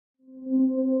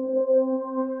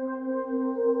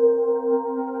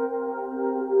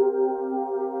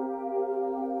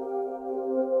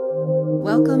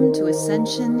Welcome to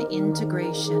Ascension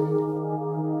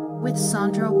Integration with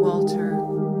Sandra Walter.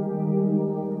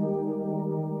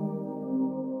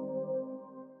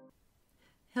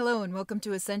 Hello and welcome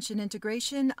to Ascension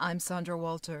Integration. I'm Sandra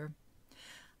Walter.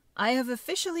 I have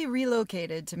officially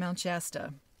relocated to Mount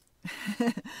Shasta.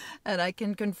 And I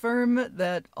can confirm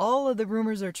that all of the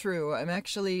rumors are true. I'm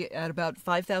actually at about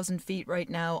 5,000 feet right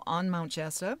now on Mount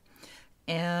Shasta.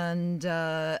 And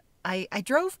I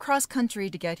drove cross-country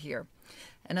to get here.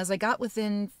 And as I got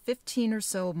within 15 or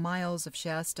so miles of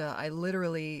Shasta, I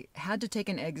literally had to take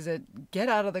an exit, get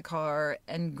out of the car,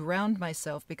 and ground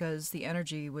myself because the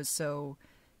energy was so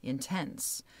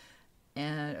intense.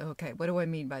 And, okay, what do I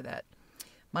mean by that?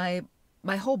 My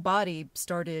whole body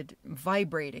started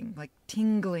vibrating, like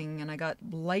tingling, and I got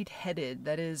lightheaded.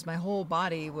 That is, my whole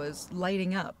body was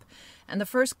lighting up. And the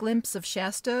first glimpse of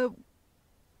Shasta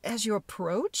as you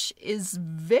approach is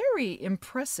very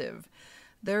impressive.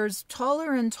 There's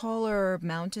taller and taller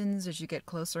mountains as you get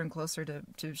closer and closer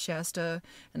to Shasta.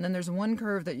 And then there's one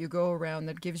curve that you go around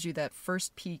that gives you that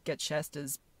first peak at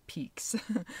Shasta's peaks.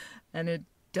 And it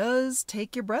does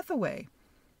take your breath away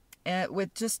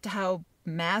with just how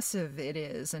massive it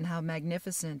is and how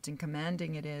magnificent and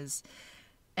commanding it is.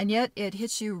 And yet it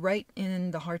hits you right in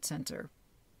the heart center.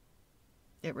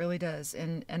 It really does.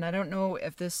 And I don't know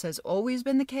if this has always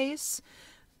been the case,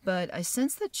 but I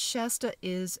sense that Shasta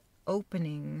is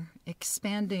opening,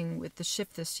 expanding with the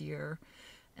shift this year,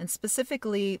 and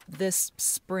specifically this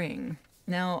spring.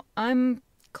 Now, I'm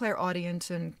clairaudient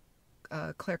and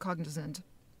claircognizant,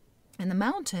 and the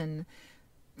mountain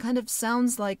kind of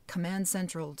sounds like command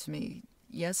central to me.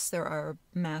 Yes, there are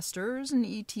masters and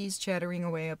ETs chattering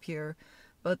away up here,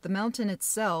 but the mountain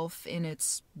itself, in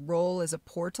its role as a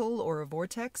portal or a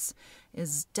vortex,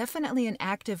 is definitely an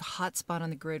active hotspot on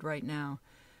the grid right now.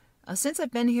 Since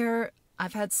I've been here,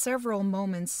 I've had several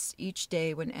moments each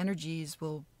day when energies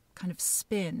will kind of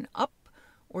spin up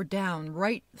or down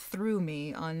right through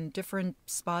me on different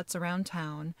spots around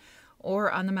town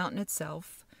or on the mountain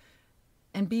itself.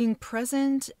 And being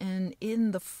present and in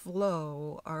the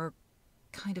flow are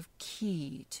kind of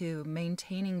key to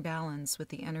maintaining balance with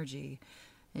the energy.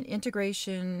 And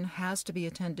integration has to be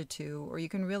attended to, or you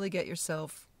can really get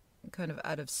yourself kind of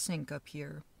out of sync up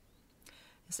here.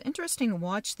 It's interesting to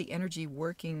watch the energy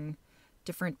working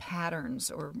different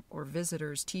patterns or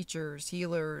visitors, teachers,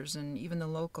 healers, and even the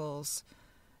locals.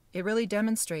 It really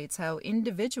demonstrates how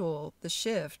individual the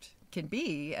shift can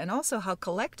be and also how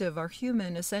collective our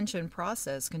human ascension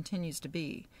process continues to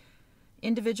be.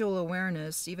 Individual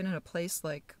awareness, even in a place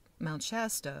like Mount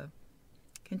Shasta,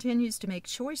 continues to make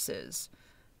choices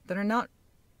that are not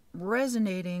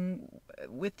resonating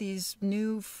with these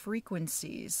new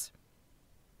frequencies.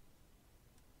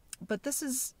 But this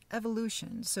is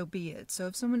evolution, so be it. So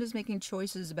if someone is making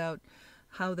choices about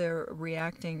how they're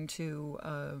reacting to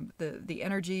the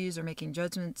energies or making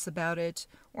judgments about it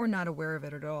or not aware of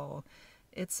it at all,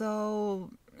 it's all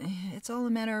a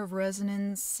matter of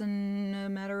resonance and a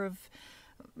matter of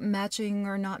matching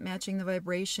or not matching the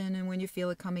vibration, and when you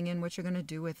feel it coming in, what you're going to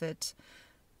do with it.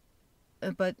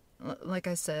 But like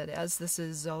I said, as this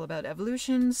is all about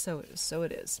evolution, so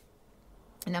it is.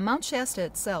 Now, Mount Shasta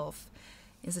itself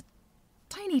is a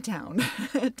tiny town,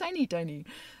 tiny,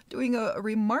 doing a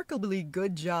remarkably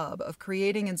good job of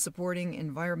creating and supporting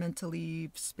environmentally,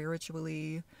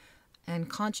 spiritually, and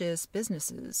conscious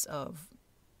businesses of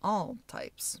all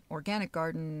types. Organic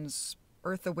gardens,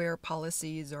 earth-aware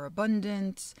policies are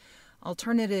abundant,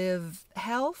 alternative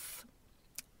health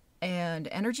and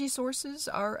energy sources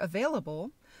are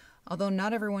available, although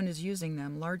not everyone is using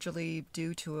them, largely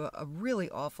due to a really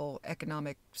awful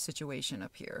economic situation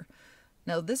up here.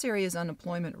 Now, this area's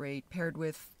unemployment rate, paired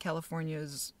with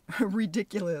California's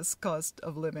ridiculous cost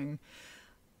of living,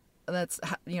 that's,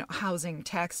 housing,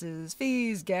 taxes,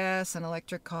 fees, gas and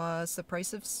electric costs, the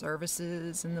price of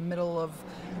services in the middle of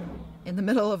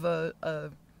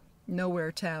a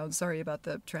nowhere town. Sorry about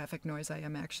the traffic noise. I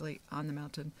am actually on the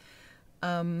mountain.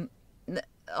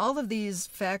 All of these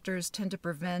factors tend to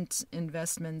prevent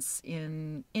investments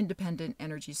in independent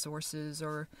energy sources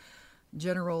or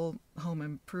general home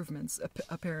improvements,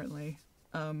 apparently.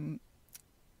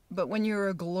 But when you're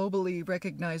a globally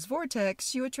recognized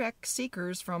vortex, you attract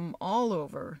seekers from all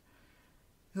over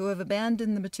who have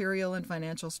abandoned the material and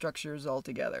financial structures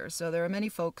altogether. So there are many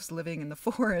folks living in the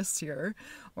forests here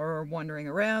or wandering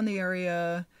around the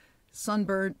area,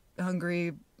 sunburnt,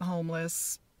 hungry,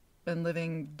 homeless, and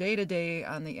living day to day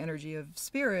on the energy of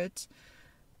spirit.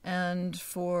 And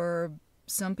for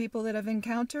some people that I've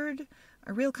encountered,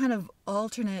 a real kind of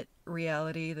alternate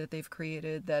reality that they've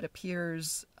created that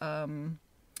appears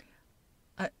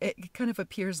it kind of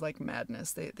appears like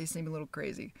madness. They seem a little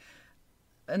crazy.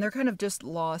 And they're kind of just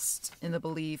lost in the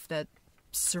belief that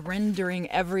surrendering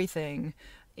everything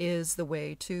is the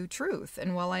way to truth.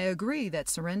 And while I agree that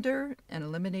surrender and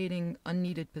eliminating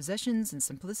unneeded possessions and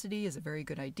simplicity is a very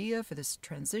good idea for this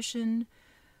transition,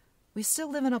 we still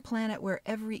live on a planet where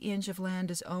every inch of land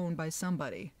is owned by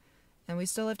somebody. And we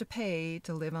still have to pay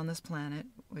to live on this planet,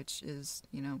 which is,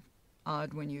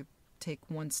 odd when you take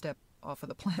one step off of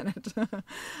the planet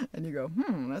and you go,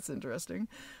 that's interesting.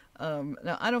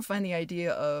 Now, I don't find the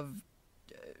idea of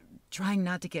trying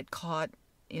not to get caught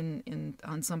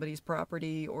on somebody's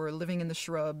property or living in the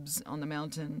shrubs on the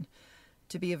mountain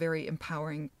to be a very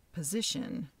empowering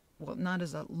position. Well, not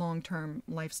as a long-term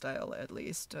lifestyle, at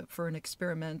least. For an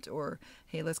experiment or,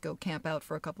 hey, let's go camp out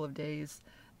for a couple of days,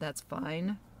 that's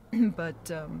fine. But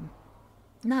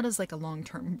not as like a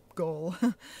long-term goal.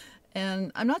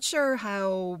 And I'm not sure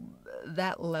how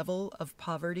that level of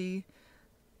poverty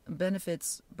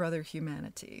benefits brother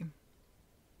humanity.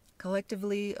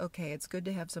 Collectively, okay, it's good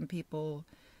to have some people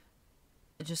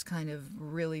just kind of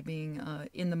really being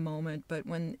in the moment, but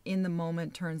when in the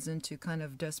moment turns into kind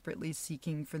of desperately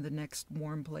seeking for the next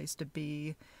warm place to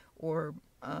be, or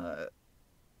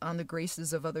on the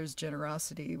graces of others'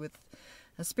 generosity with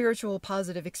a spiritual,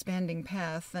 positive, expanding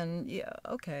path, then yeah,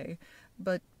 okay.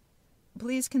 But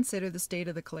please consider the state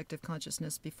of the collective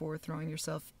consciousness before throwing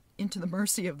yourself into the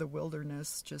mercy of the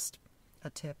wilderness. Just a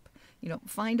tip.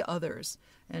 Find others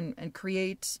and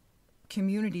create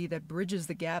community that bridges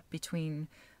the gap between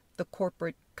the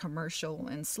corporate commercial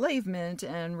enslavement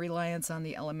and reliance on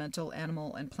the elemental,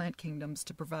 animal, and plant kingdoms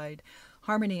to provide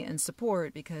harmony and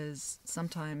support, because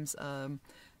sometimes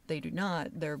they do not.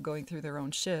 They're going through their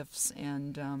own shifts,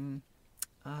 and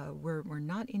we're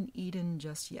not in Eden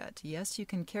just yet. Yes, you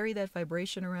can carry that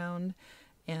vibration around,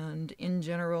 and in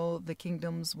general, the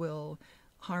kingdoms will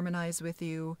harmonize with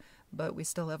you, but we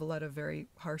still have a lot of very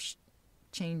harsh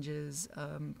changes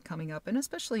coming up, and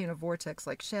especially in a vortex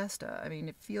like Shasta. I mean,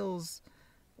 it feels,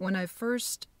 when I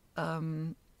first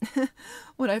when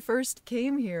I first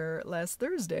came here last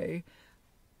Thursday,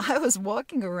 I was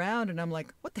walking around and I'm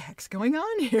like, what the heck's going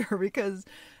on here? Because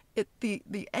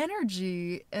the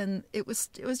energy, and it was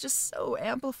just so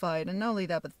amplified. And not only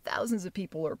that, but thousands of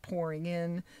people are pouring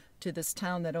in to this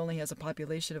town that only has a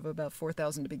population of about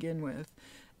 4,000 to begin with.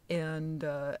 And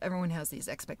everyone has these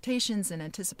expectations and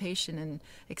anticipation and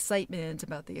excitement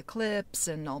about the eclipse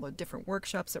and all the different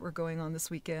workshops that were going on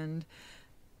this weekend.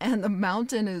 And the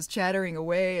mountain is chattering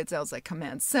away. It sounds like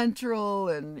Command Central,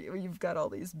 and you've got all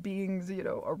these beings,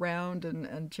 around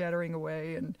and chattering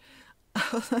away. And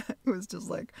it was just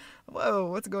like, whoa,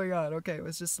 what's going on? Okay, it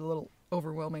was just a little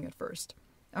overwhelming at first.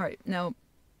 All right, now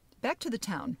back to the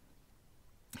town.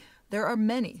 There are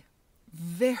many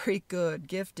very good,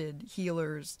 gifted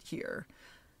healers here,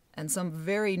 and some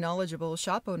very knowledgeable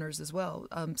shop owners as well,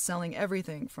 selling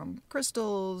everything from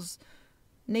crystals,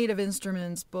 native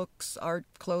instruments, books, art,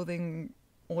 clothing,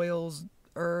 oils,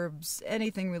 herbs,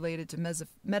 anything related to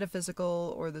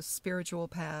metaphysical or the spiritual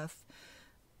path.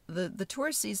 The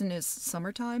tourist season is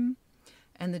summertime,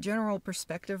 and the general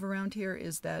perspective around here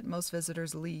is that most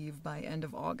visitors leave by end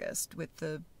of August, with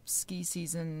the ski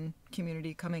season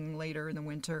community coming later in the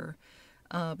winter.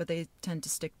 But they tend to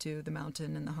stick to the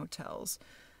mountain and the hotels.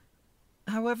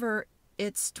 However,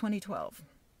 it's 2012,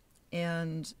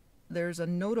 and there's a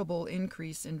notable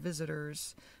increase in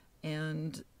visitors,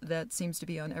 and that seems to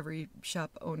be on every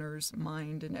shop owner's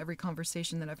mind, and every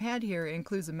conversation that I've had here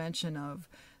includes a mention of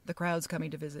the crowds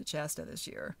coming to visit Shasta this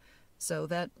year. So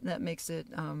that makes it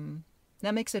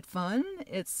fun.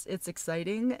 It's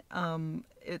exciting.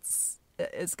 It's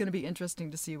going to be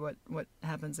interesting to see what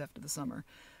happens after the summer.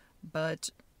 But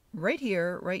right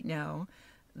here, right now,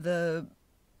 the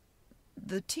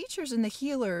teachers and the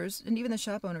healers and even the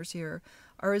shop owners here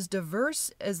are as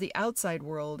diverse as the outside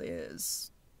world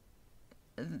is.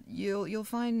 You'll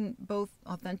find both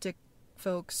authentic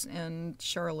folks and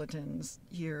charlatans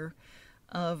here.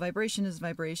 Vibration is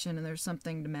vibration, and there's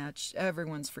something to match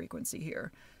everyone's frequency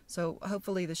here. So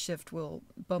hopefully the shift will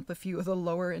bump a few of the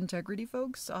lower integrity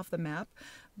folks off the map.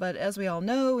 But as we all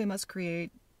know, we must create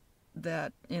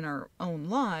that in our own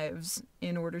lives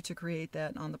in order to create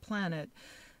that on the planet.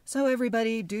 So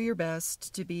everybody, do your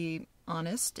best to be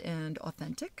honest and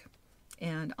authentic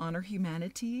and honor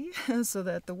humanity so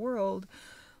that the world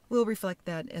will reflect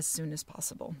that as soon as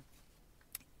possible.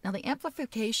 Now, the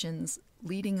amplifications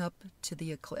leading up to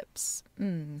the eclipse.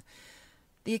 The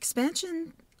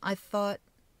expansion, I thought,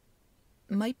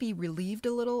 might be relieved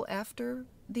a little after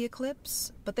the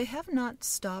eclipse, but they have not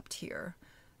stopped here.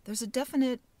 There's a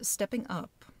definite stepping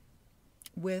up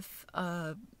with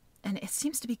and it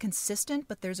seems to be consistent,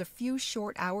 but there's a few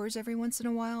short hours every once in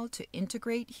a while to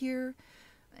integrate here.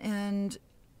 And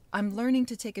I'm learning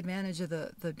to take advantage of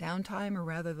the downtime, or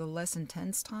rather the less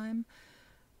intense time,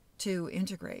 to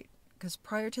integrate. Because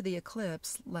prior to the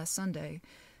eclipse last Sunday,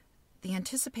 the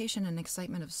anticipation and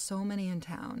excitement of so many in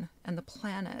town and the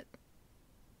planet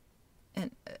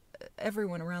and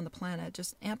everyone around the planet,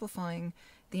 just amplifying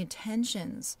the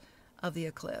intentions of the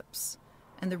eclipse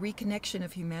and the reconnection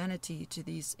of humanity to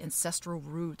these ancestral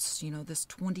roots, this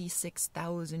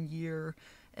 26,000 year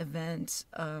event,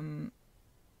 and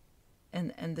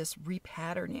this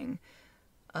repatterning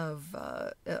of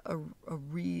a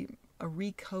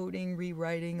recoding,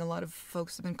 rewriting. A lot of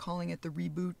folks have been calling it the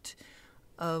reboot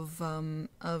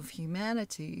of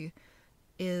humanity.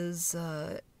 Was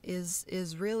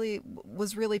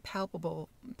really palpable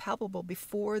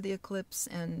before the eclipse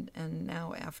and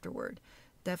now afterward.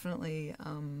 Definitely,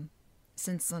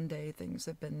 since Sunday, things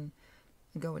have been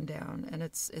going down, and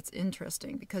it's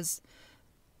interesting because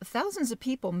thousands of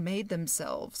people made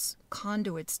themselves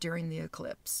conduits during the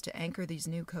eclipse to anchor these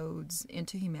new codes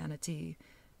into humanity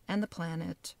and the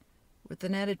planet, with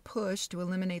an added push to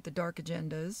eliminate the dark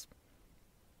agendas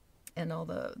and all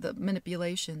the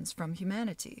manipulations from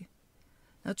humanity.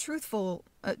 Now,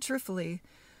 truthfully,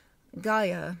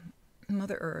 Gaia,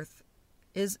 Mother Earth,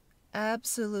 is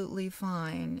absolutely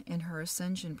fine in her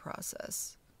ascension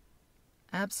process.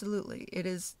 Absolutely. It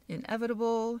is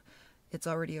inevitable. It's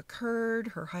already occurred.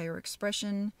 Her higher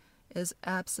expression is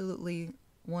absolutely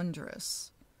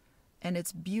wondrous. And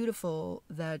it's beautiful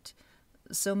that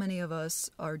so many of us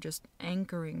are just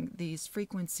anchoring these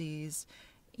frequencies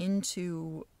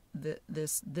into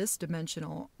this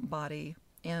dimensional body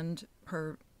and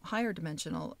her higher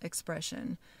dimensional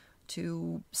expression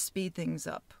to speed things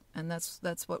up. And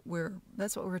that's what we're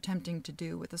attempting to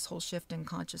do with this whole shift in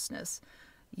consciousness.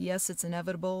 Yes, it's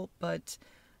inevitable, but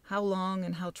how long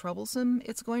and how troublesome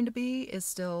it's going to be is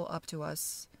still up to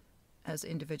us as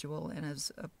individual and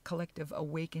as a collective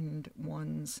awakened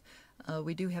ones.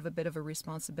 We do have a bit of a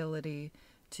responsibility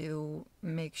to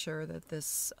make sure that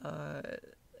this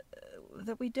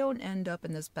that we don't end up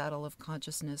in this battle of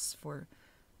consciousness for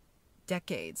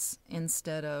decades,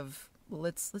 instead of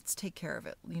let's take care of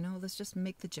it. Let's just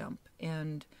make the jump.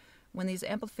 And when these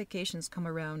amplifications come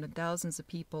around and thousands of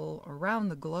people around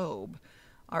the globe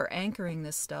are anchoring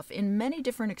this stuff in many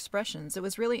different expressions, it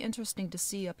was really interesting to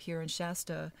see up here in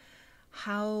Shasta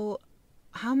how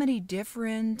many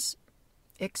different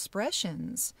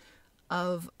expressions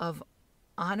of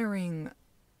honoring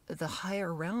the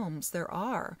higher realms there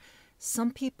are.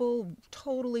 Some people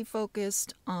totally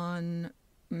focused on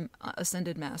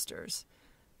ascended masters,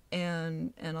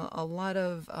 and a lot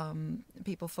of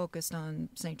people focused on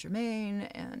Saint Germain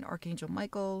and Archangel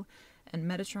Michael and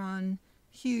Metatron.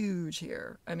 Huge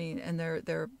here. I mean, and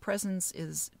their presence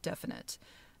is definite.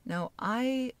 Now,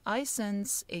 I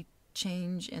sense a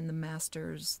change in the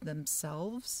masters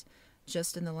themselves.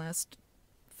 Just in the last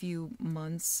few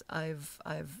months, I've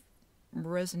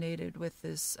resonated with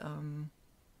this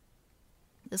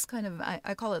this kind of,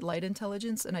 I call it light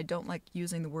intelligence, and I don't like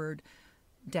using the word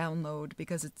download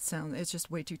because it's just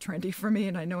way too trendy for me,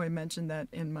 and I know I mentioned that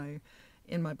in my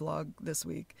blog this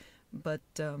week. But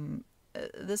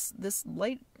this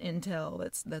light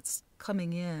intel that's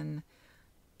coming in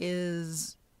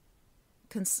is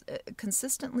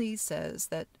consistently says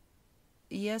that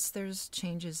yes, there's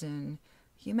changes in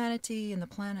humanity and the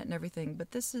planet and everything,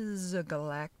 but this is a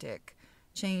galactic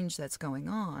change that's going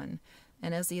on.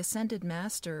 And as the Ascended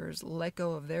Masters let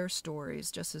go of their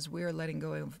stories, just as we're letting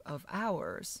go of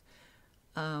ours,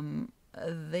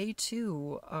 they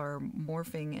too are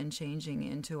morphing and changing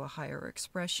into a higher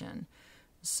expression.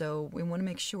 So we want to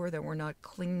make sure that we're not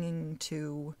clinging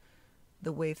to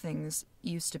the way things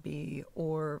used to be,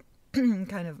 or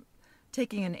kind of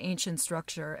taking an ancient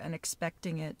structure and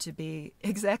expecting it to be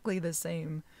exactly the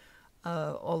same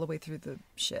all the way through the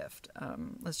shift.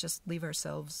 Let's just leave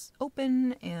ourselves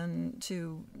open and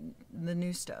to the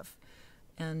new stuff,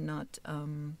 and not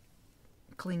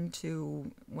cling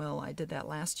to, well, I did that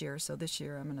last year, so this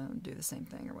year I'm going to do the same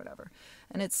thing or whatever.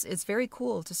 And it's very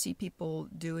cool to see people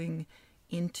doing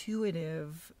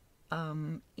intuitive,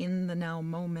 in the now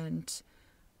moment,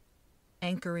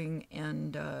 anchoring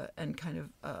and kind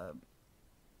of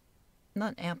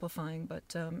not amplifying,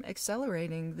 but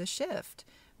accelerating the shift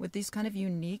with these kind of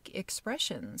unique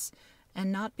expressions,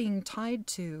 and not being tied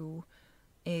to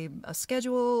a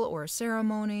schedule or a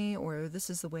ceremony, or this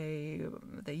is the way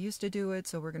they used to do it,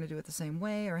 so we're going to do it the same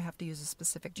way, or have to use a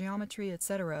specific geometry,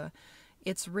 etc.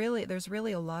 There's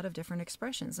really a lot of different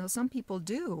expressions. Now, some people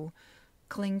do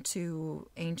cling to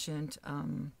ancient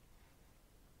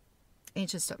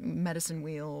ancient stuff, medicine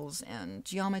wheels and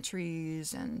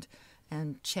geometries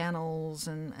and channels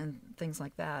and things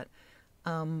like that.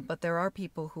 But there are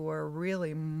people who are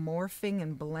really morphing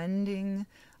and blending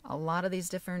a lot of these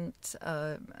different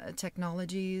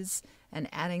technologies and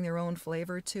adding their own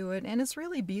flavor to it. And it's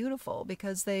really beautiful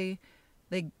because they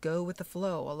go with the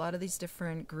flow. A lot of these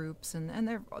different groups, and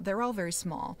they're all very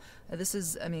small. This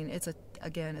is, I mean, it's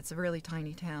a really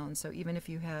tiny town. So even if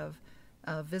you have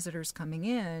visitors coming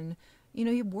in, you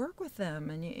know, you work with them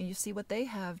and you see what they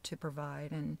have to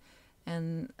provide.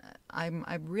 And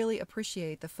I really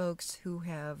appreciate the folks who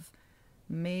have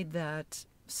made that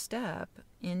step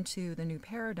into the new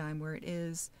paradigm where it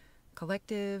is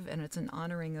collective and it's an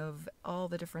honoring of all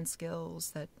the different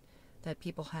skills that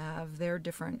people have, their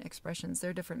different expressions,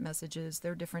 their different messages,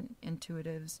 their different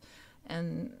intuitives,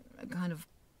 and kind of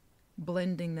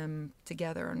blending them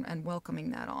together and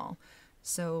welcoming that all.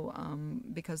 So,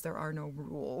 because there are no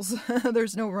rules,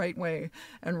 there's no right way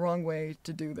and wrong way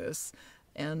to do this,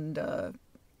 and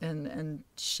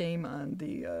shame on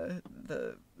the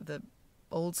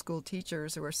old school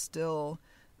teachers who are still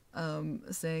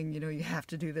saying, you know, you have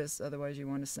to do this, otherwise you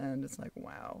won't ascend. It's like,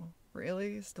 wow,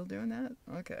 really? Still doing that?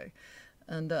 Okay.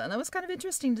 And that was kind of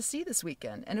interesting to see this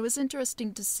weekend. And it was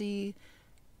interesting to see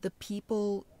the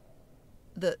people,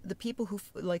 the people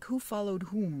who followed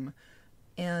whom,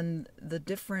 and the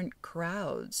different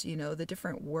crowds, you know, the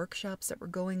different workshops that were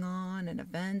going on and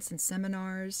events and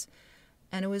seminars.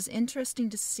 And it was interesting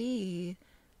to see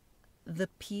the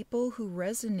people who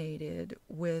resonated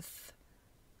with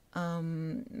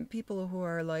people who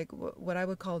are like what I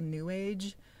would call New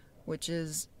Age, which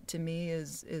is, to me,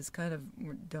 is kind of,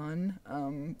 we're done.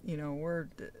 You know,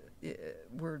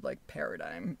 we're like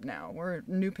paradigm now. We're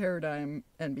new paradigm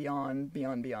and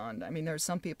beyond. I mean, there's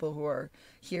some people who are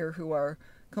here who are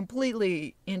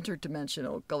completely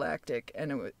interdimensional, galactic,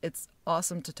 and it's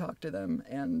awesome to talk to them.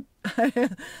 And I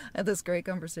had this great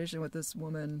conversation with this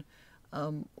woman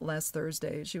last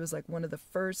Thursday. She was like one of the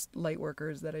first light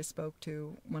workers that I spoke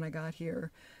to when I got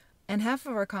here. And half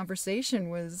of our conversation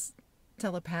was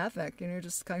telepathic, you know,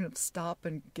 just kind of stop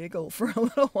and giggle for a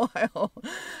little while.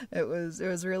 It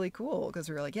was really cool because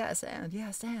we were like, yes, and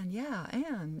yeah,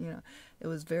 and, you know, it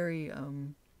was very,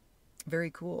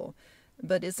 very cool.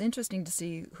 But it's interesting to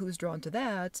see who's drawn to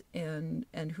that and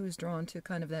who's drawn to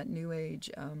kind of that New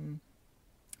Age,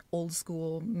 old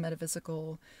school,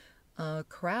 metaphysical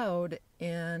crowd,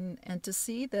 and to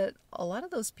see that a lot of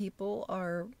those people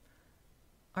are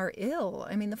ill.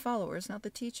 I mean, the followers, not the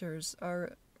teachers,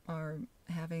 are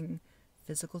having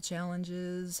physical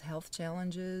challenges, health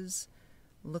challenges,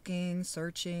 looking,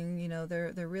 searching. You know,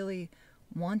 they're really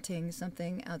wanting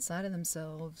something outside of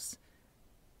themselves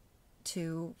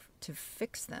to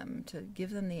fix them, to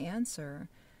give them the answer,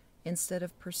 instead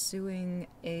of pursuing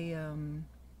a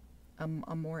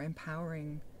more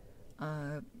empowering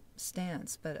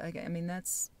stance. But I mean,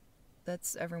 that's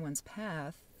everyone's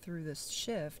path through this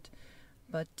shift.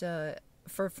 But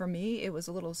for me, it was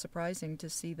a little surprising to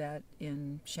see that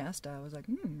in Shasta. I was like,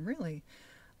 really?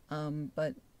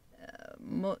 But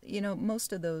you know,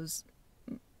 most of those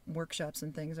workshops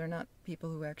and things are not people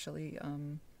who actually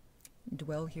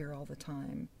dwell here all the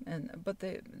time, but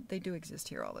they do exist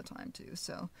here all the time too.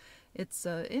 So it's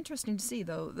interesting to see,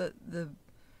 though,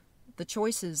 the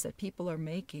choices that people are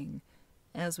making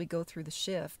as we go through the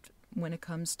shift when it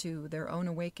comes to their own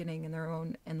awakening and their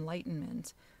own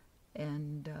enlightenment.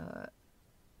 And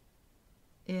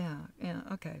yeah,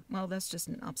 okay. Well, that's just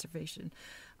an observation.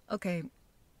 Okay,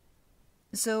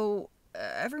 so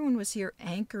everyone was here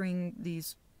anchoring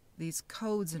these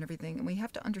codes and everything, and we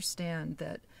have to understand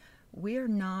that we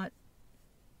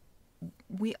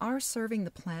are serving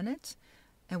the planet,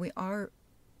 and we are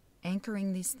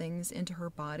anchoring these things into her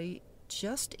body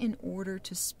just in order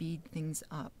to speed things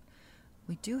up.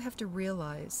 We do have to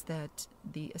realize that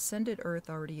the ascended Earth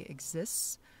already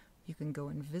exists. You can go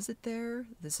and visit there.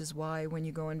 This is why when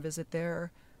you go and visit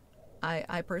there,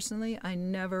 I personally, I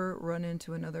never run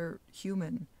into another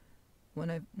human when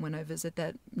I visit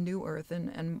that new Earth.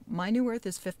 And my new Earth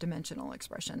is fifth dimensional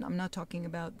expression. I'm not talking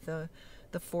about the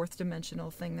fourth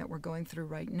dimensional thing that we're going through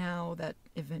right now that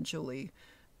eventually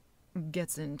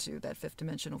gets into that fifth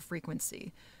dimensional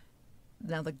frequency.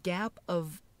 Now, the gap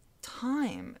of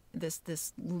time,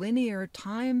 this linear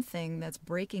time thing that's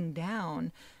breaking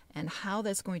down, and how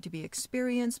that's going to be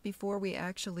experienced before we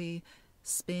actually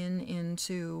spin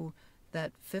into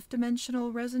that fifth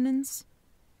dimensional resonance,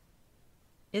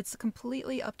 it's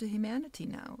completely up to humanity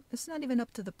now. It's not even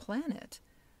up to the planet,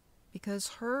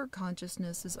 because her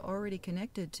consciousness is already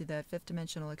connected to that fifth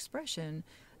dimensional expression,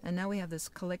 and now we have this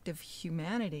collective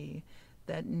humanity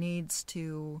that needs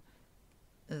to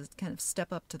kind of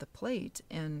step up to the plate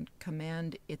and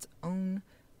command its own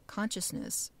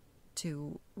consciousness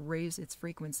to raise its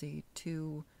frequency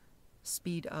to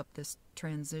speed up this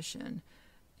transition.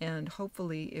 And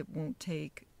hopefully it won't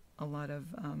take a lot of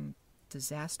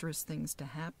disastrous things to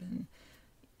happen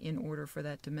in order for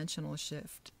that dimensional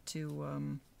shift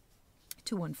to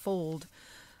unfold.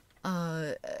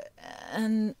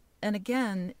 And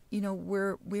again,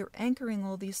 we're anchoring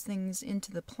all these things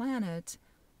into the planet,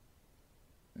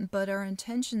 but our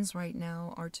intentions right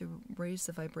now are to raise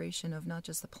the vibration of not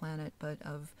just the planet, but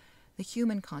of the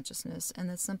human consciousness. And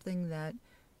that's something that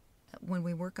when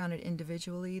we work on it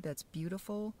individually, that's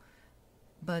beautiful.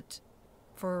 But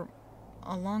for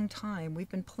a long time, we've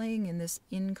been playing in this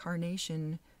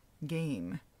incarnation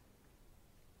game.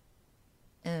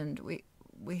 And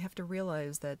we have to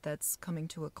realize that that's coming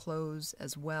to a close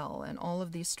as well. And all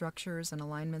of these structures and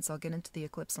alignments, I'll get into the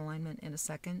eclipse alignment in a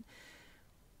second.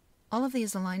 All of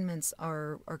these alignments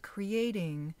are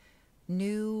creating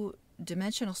new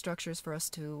dimensional structures for us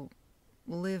to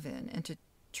live in and to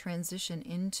transition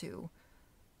into.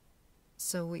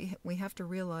 So we have to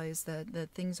realize that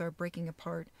things are breaking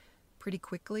apart pretty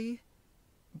quickly,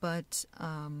 but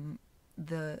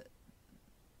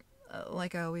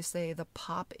like I always say, the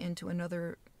pop into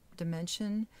another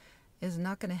dimension is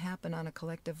not going to happen on a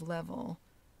collective level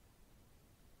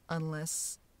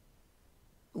unless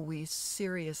we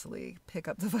seriously pick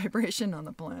up the vibration on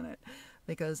the planet,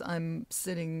 because I'm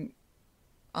sitting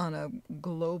on a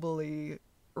globally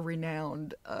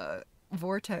renowned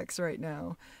vortex right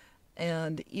now,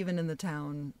 and even in the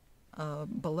town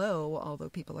below, although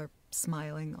people are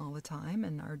smiling all the time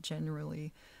and are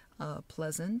generally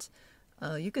pleasant,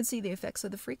 you can see the effects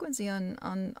of the frequency on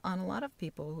a lot of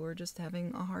people who are just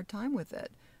having a hard time with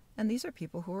it. And these are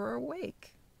people who are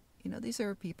awake. These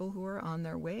are people who are on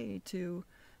their way to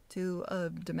a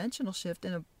dimensional shift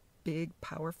in a big,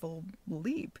 powerful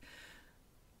leap.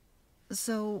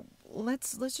 So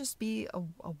let's just be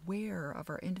aware of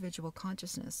our individual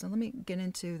consciousness. So let me get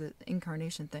into the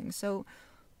incarnation thing. So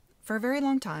for a very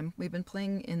long time, we've been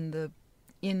playing in the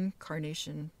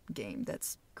incarnation game.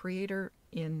 That's creator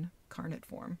incarnate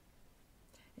form.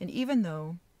 And even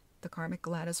though the karmic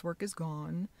lattice work is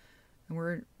gone, and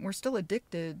we're still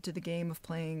addicted to the game of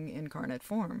playing incarnate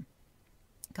form,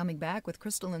 coming back with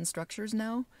crystalline structures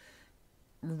now,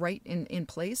 right in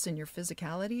place in your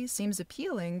physicality, seems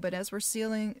appealing. But as we're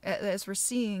seeing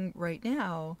right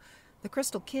now, the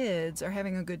crystal kids are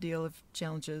having a good deal of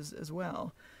challenges as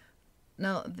well.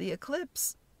 Now, the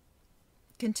eclipse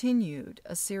continued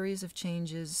a series of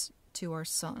changes to our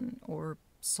sun, or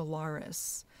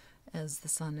Solaris, as the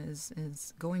sun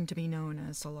is going to be known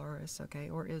as Solaris, okay,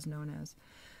 or is known as,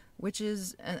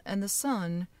 and the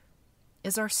sun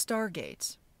is our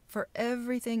stargate for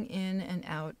everything in and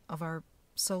out of our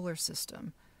solar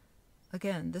system.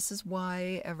 Again, this is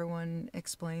why everyone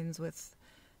explains with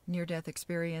near-death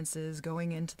experiences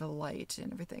going into the light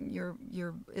and everything.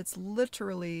 It's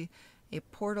literally a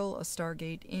portal, a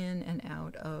stargate in and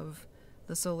out of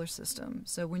the solar system.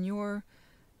 So when you're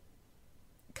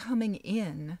coming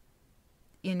in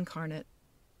incarnate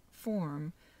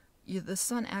form, the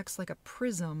sun acts like a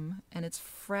prism, and it's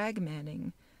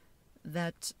fragmenting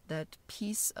that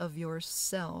piece of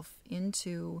yourself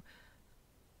into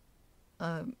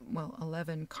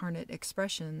 11 carnate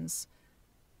expressions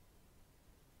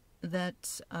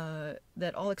that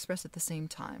all express at the same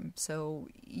time. So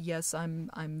yes, I'm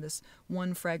this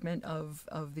one fragment of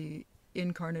the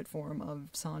incarnate form of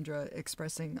Sandra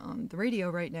expressing on the radio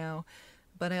right now,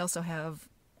 but I also have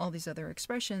all these other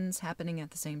expressions happening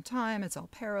at the same time. It's all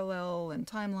parallel and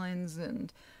timelines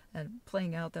and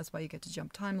playing out. That's why you get to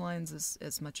jump timelines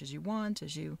as much as you want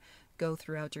as you go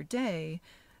throughout your day.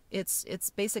 It's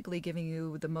basically giving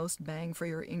you the most bang for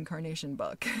your incarnation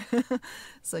buck.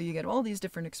 So you get all these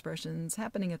different expressions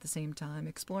happening at the same time,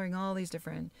 exploring all these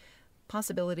different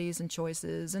possibilities and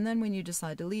choices. And then when you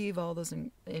decide to leave, all those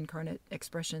incarnate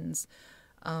expressions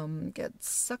get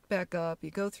sucked back up.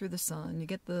 You go through the sun, you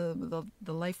get the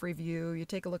life review, you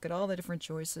take a look at all the different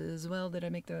choices. Well, did I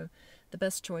make the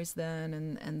best choice then?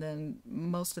 And then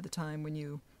most of the time when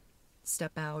you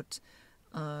step out,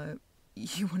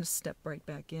 you want to step right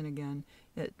back in again,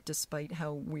 despite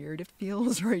how weird it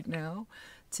feels right now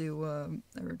or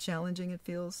challenging it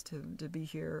feels to be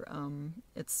here.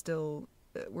 It's still,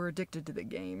 we're addicted to the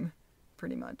game,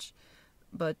 pretty much.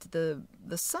 But the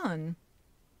sun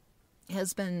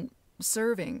has been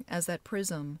serving as that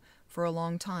prism for a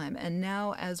long time, and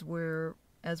now as we're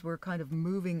kind of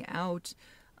moving out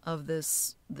of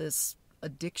this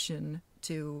addiction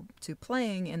to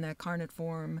playing in that carnate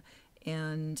form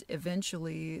And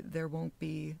eventually there won't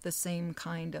be the same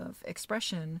kind of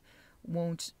expression,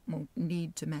 won't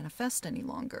need to manifest any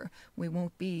longer. We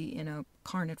won't be in a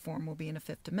carnate form, we'll be in a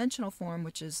fifth dimensional form,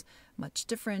 which is much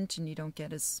different, and you don't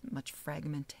get as much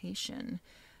fragmentation.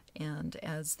 And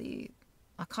as the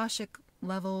Akashic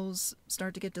levels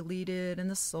start to get deleted and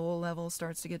the soul level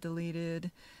starts to get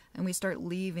deleted, and we start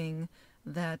leaving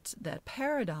that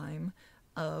paradigm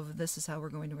of this is how we're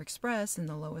going to express in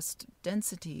the lowest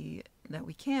density that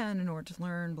we can in order to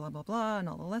learn blah blah blah and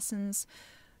all the lessons,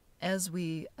 as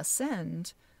we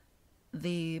ascend,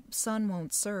 the sun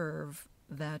won't serve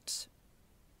that,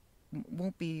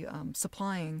 won't be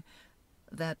supplying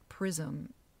that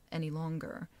prism any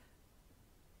longer.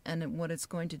 And what it's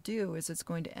going to do is it's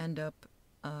going to end up,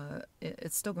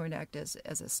 it's still going to act as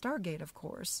a stargate, of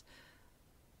course,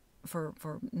 for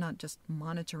not just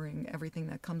monitoring everything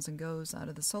that comes and goes out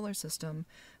of the solar system,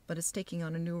 but it's taking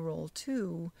on a new role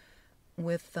too,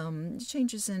 with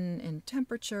changes in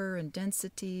temperature and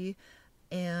density,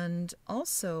 and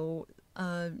also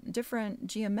different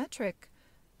geometric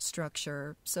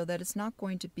structure, so that it's not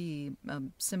going to be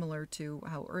similar to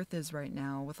how Earth is right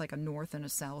now, with like a north and a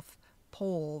south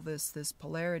pole, this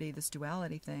polarity, this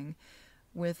duality thing,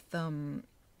 with the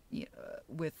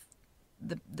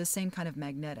same kind of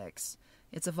magnetics.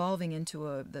 It's evolving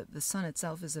into the sun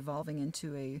itself is evolving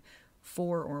into a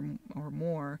 4 or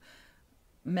more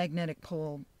magnetic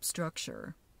pole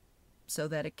structure, so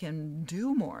that it can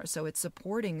do more. So it's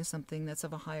supporting something that's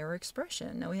of a higher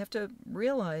expression. Now we have to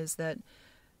realize that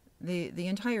the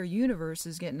entire universe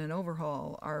is getting an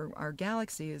overhaul. Our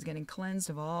galaxy is getting cleansed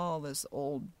of all this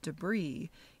old debris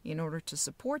in order to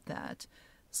support that.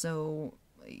 So,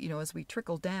 as we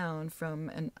trickle down from,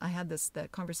 and I had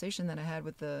that conversation that I had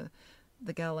with the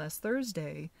gal last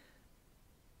Thursday,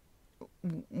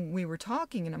 we were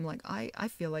talking, and I'm like, I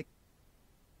feel like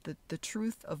the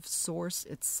truth of Source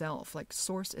itself, like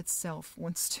Source itself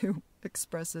wants to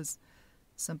express as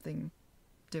something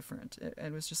different.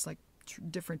 It was just like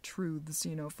different truths,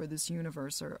 for this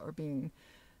universe are being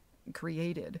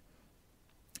created.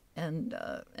 And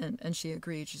she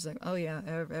agreed. She's like, oh yeah,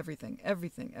 everything,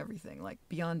 like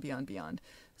beyond.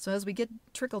 So as we get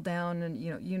trickled down and,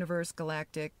 universe,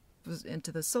 galactic,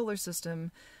 into the solar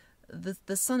system,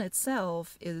 the sun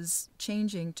itself is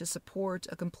changing to support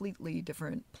a completely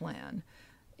different plan.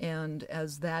 And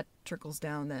as that trickles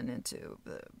down then into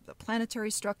the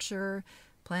planetary structure's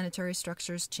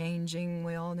changing.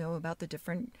 We all know about the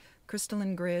different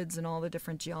crystalline grids and all the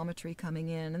different geometry coming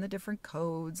in and the different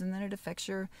codes, and then it affects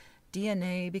your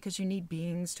DNA, because you need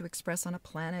beings to express on a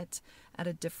planet at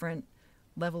a different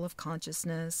level of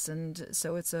consciousness. And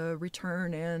so it's a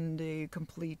return and a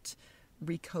complete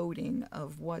recoding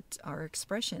of what our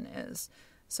expression is.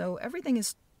 So everything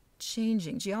is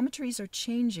changing. Geometries are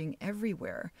changing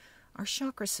everywhere. Our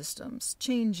chakra system's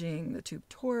changing. The tube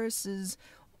torus is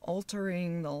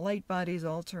altering. The light body's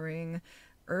altering.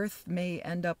 Earth may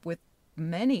end up with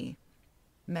many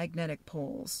magnetic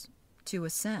poles to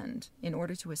ascend. In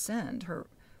order to ascend, her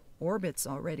orbit's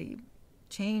already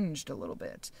changed a little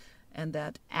bit. And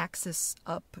that axis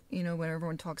up, when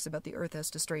everyone talks about the Earth has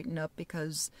to straighten up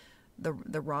because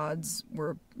the rods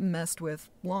were messed with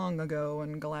long ago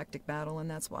in galactic battle, and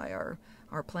that's why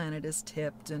our planet is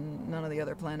tipped, and none of the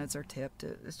other planets are tipped.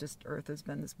 It's just Earth has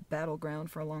been this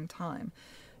battleground for a long time.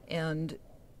 And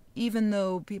even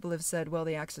though people have said, well,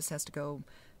 the axis has to go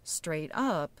straight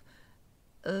up,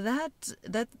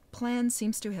 that plan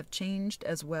seems to have changed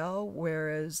as well,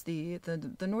 whereas the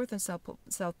north and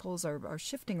south poles are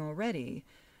shifting already.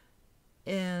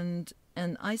 And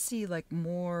I see like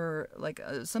more like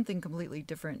something completely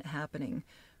different happening,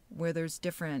 where there's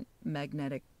different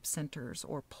magnetic centers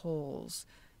or poles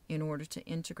in order to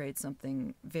integrate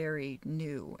something very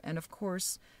new. And of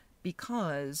course,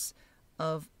 because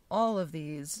of all of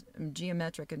these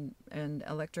geometric and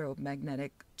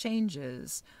electromagnetic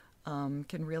changes,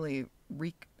 can really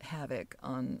wreak havoc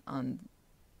on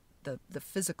the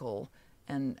physical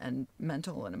and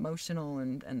mental and emotional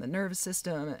and the nervous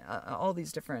system. All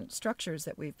these different structures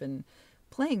that we've been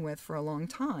playing with for a long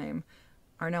time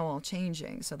are now all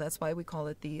changing. So that's why we call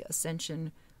it the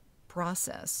Ascension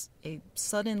process. A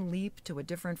sudden leap to a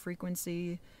different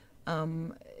frequency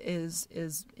is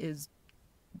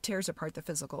tears apart the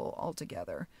physical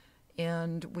altogether.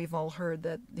 And we've all heard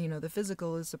that, the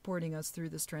physical is supporting us through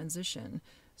this transition.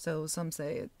 So some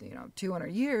say, 200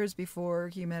 years before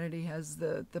humanity has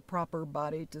the proper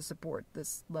body to support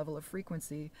this level of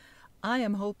frequency. I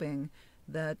am hoping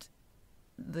that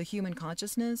the human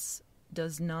consciousness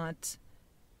does not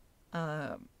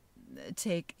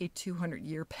take a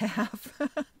 200-year path.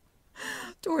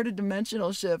 toward a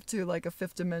dimensional shift to like a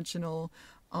fifth dimensional,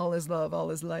 all is love, all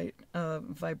is light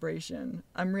vibration.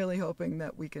 I'm really hoping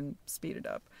that we can speed it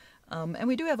up. And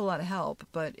we do have a lot of help,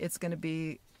 but it's going to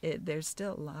be, there's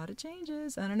still a lot of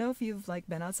changes. I don't know if you've like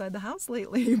been outside the house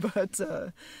lately, but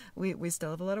we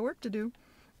still have a lot of work to do.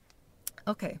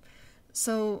 Okay,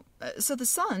 so the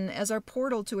sun, as our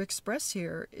portal to express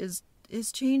here, is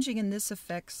changing, and this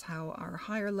affects how our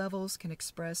higher levels can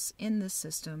express in this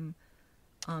system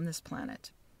on this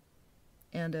planet.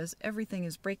 And as everything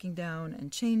is breaking down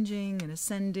and changing and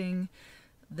ascending,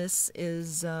 this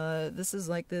is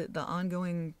like the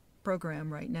ongoing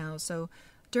program right now. So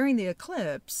during the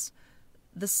eclipse,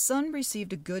 the sun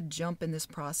received a good jump in this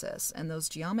process, and those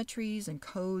geometries and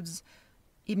codes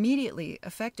immediately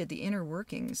affected the inner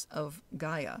workings of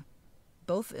Gaia,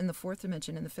 both in the fourth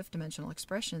dimension and the fifth dimensional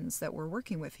expressions that we're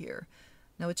working with here.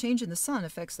 Now, a change in the sun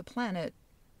affects the planet,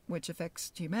 which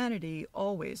affects humanity,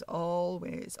 always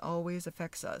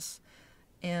affects us.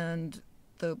 And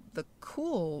the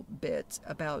cool bit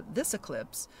about this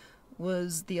eclipse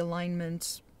was the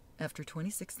alignment after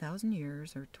 26,000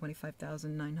 years, or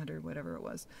 25,900, whatever it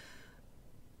was,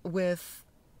 with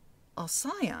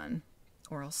Alcyon,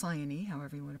 or Alcyone,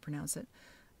 however you want to pronounce it,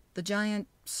 the giant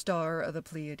star of the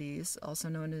Pleiades, also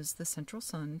known as the central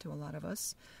sun to a lot of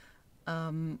us.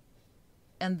 And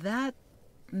that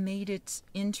made it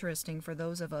interesting for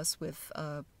those of us with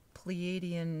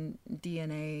Pleiadian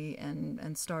DNA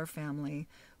and star family,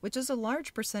 which is a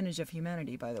large percentage of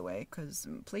humanity, by the way, because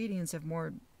Pleiadians have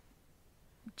more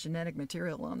genetic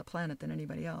material on the planet than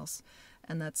anybody else,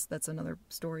 and that's another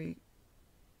story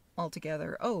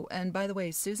altogether. Oh, and by the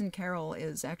way, Susan Carroll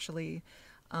is actually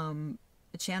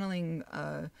channeling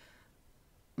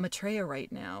Maitreya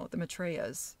right now, the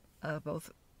Maitreyas,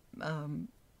 both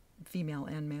female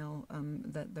and male,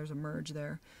 that there's a merge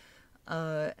there,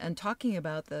 and talking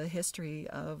about the history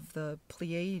of the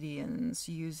Pleiadians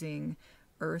using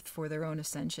Earth for their own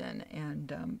ascension,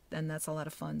 and that's a lot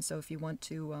of fun. So if you want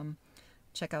to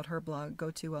check out her blog, go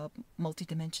to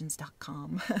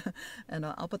multidimensions.com, and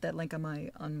I'll put that link on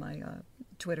my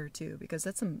Twitter too, because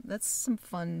that's some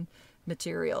fun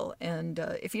material. And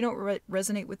if you don't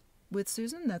resonate with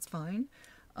Susan, that's fine.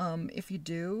 If you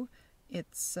do,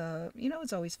 it's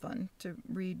it's always fun to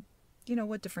read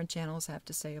what different channels have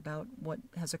to say about what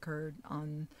has occurred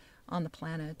on the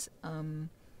planet, and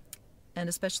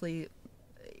especially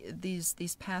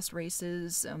these past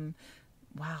races.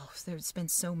 Wow, there's been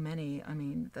so many. I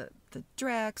mean, the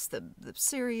Dracs, the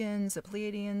Syrians, the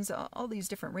Pleiadians, all these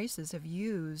different races have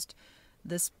used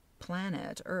this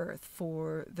planet, Earth,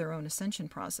 for their own ascension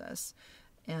process.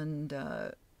 And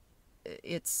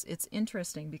it's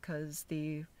interesting because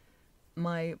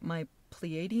my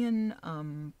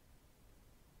Pleiadian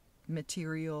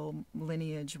material,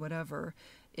 lineage, whatever,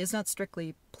 is not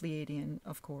strictly Pleiadian,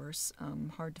 of course.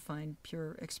 Hard to find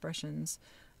pure expressions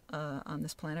on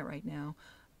this planet right now,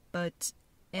 but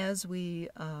as we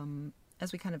kind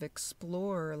of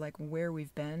explore like where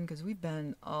we've been, because we've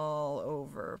been all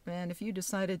over, man. If you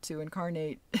decided to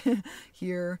incarnate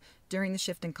here during the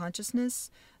shift in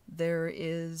consciousness, there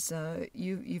is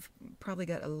you've probably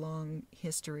got a long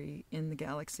history in the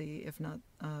galaxy, if not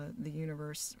the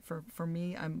universe. For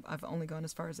me, I've only gone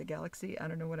as far as the galaxy. I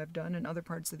don't know what I've done in other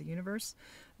parts of the universe,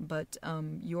 but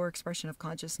your expression of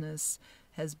consciousness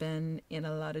has been in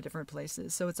a lot of different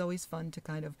places. So it's always fun to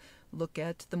kind of look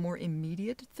at the more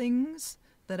immediate things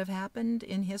that have happened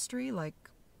in history, like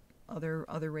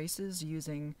other races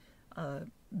using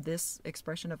this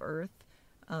expression of Earth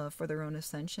for their own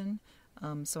ascension.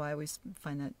 So I always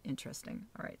find that interesting.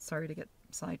 All right, sorry to get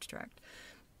sidetracked.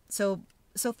 So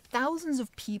thousands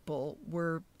of people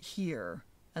were here,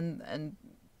 and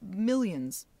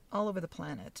millions all over the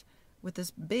planet, with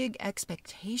this big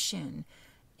expectation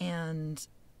and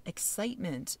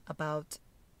excitement about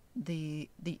the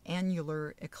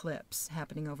annular eclipse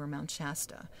happening over Mount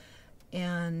Shasta.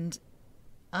 And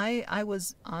I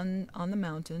was on the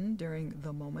mountain during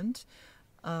the moment,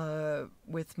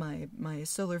 with my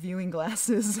solar viewing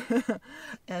glasses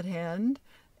at hand,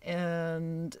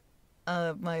 and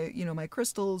my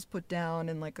crystals put down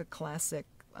in like a classic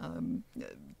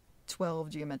 12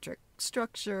 geometric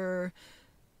structure.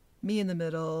 Me in the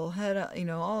middle, had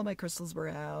all of my crystals were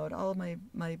out, all of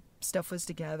my stuff was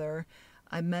together.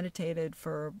 I meditated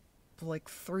for like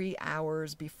 3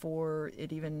 hours before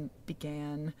it even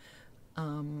began,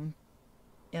 and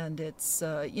it's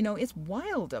it's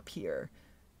wild up here.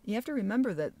 You have to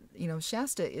remember that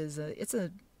Shasta is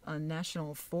a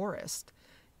national forest.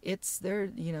 It's there.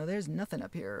 There's nothing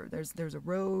up here. There's a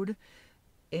road,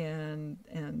 and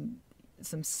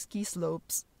some ski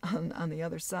slopes on the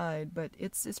other side, but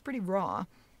it's pretty raw.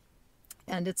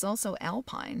 And it's also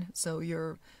alpine, so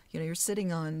you're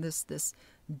sitting on this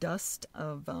dust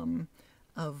of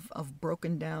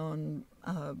broken down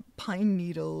pine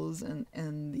needles, and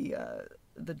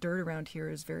the dirt around here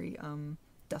is very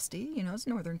dusty. It's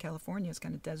Northern California, it's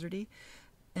kind of deserty,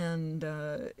 and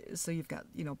so you've got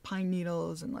pine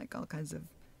needles and like all kinds of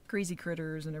crazy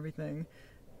critters and everything.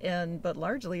 But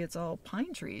largely it's all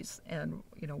pine trees and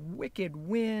wicked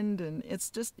wind, and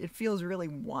it feels really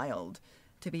wild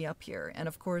to be up here. And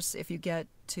of course, if you get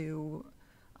to,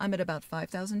 I'm at about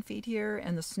 5,000 feet here,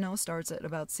 and the snow starts at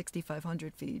about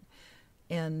 6,500 feet,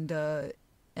 and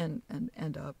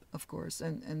up, of course,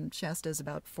 and Shasta is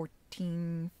about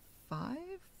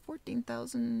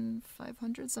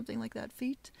 14,500, something like that,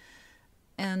 feet,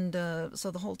 and so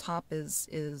the whole top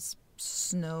is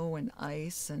snow and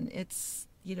ice, and it's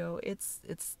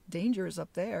dangerous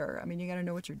up there. I mean, you got to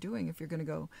know what you're doing if you're going to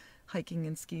go hiking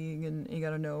and skiing, and you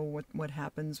got to know what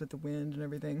happens with the wind and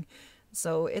everything.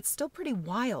 So it's still pretty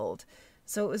wild.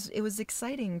 So it was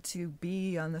exciting to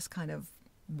be on this kind of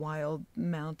wild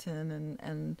mountain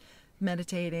and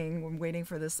meditating and waiting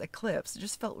for this eclipse. It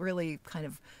just felt really kind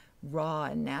of raw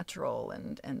and natural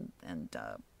and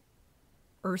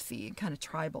earthy, kind of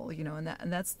tribal, and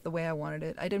that's the way I wanted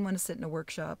it. I didn't want to sit in a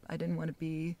workshop. I didn't want to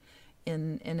be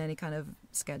in any kind of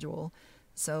schedule.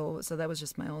 So that was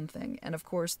just my own thing. And of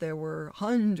course there were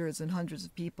hundreds and hundreds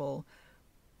of people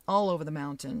all over the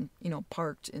mountain,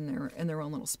 parked in their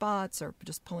own little spots, or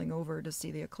just pulling over to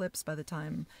see the eclipse by the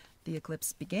time the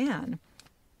eclipse began.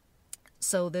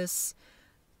 So the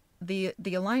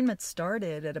alignment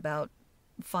started at about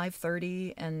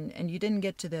 5:30, and you didn't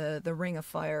get to the Ring of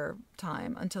Fire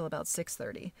time until about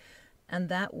 6:30. And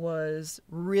that was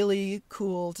really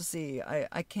cool to see.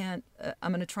 I'm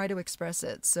going to try to express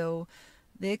it. So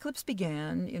the eclipse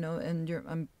began, and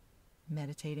I'm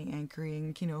meditating,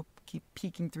 anchoring, keep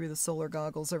peeking through the solar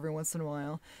goggles every once in a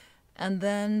while. And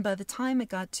then by the time it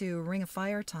got to Ring of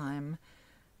Fire time,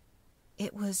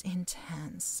 it was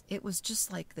intense. It was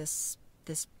just like this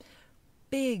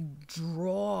big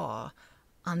draw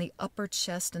on the upper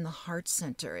chest and the heart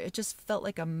center. It just felt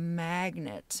like a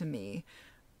magnet to me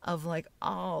of like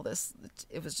all this.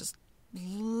 It was just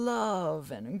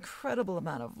love and incredible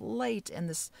amount of light, and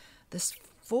this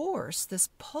force, this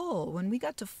pull. When we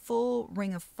got to full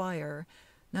Ring of Fire,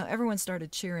 now everyone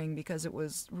started cheering because it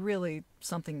was really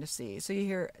something to see. So you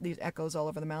hear these echoes all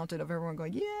over the mountain of everyone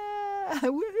going, yeah,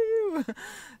 woo,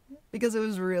 because it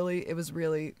was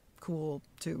really cool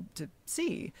to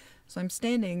see. So I'm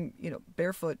standing,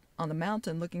 barefoot on the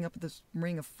mountain looking up at this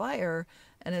Ring of Fire,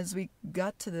 and as we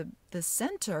got to the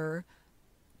center,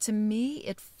 to me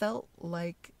it felt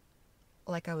like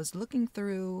I was looking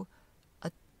through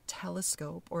a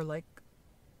telescope, or like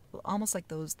almost like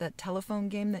that telephone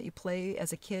game that you play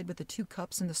as a kid with the two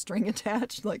cups and the string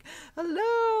attached, like,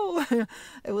 hello.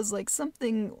 It was like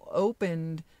something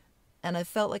opened, and I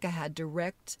felt like I had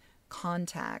direct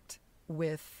contact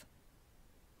with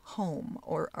home,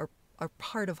 or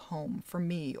part of home for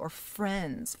me, or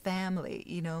friends, family.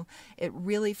 It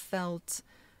really felt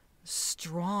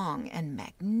strong and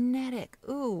magnetic.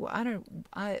 Ooh,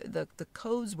 the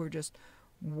codes were just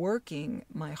working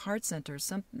my heart center,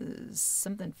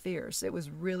 something fierce. It was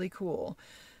really cool.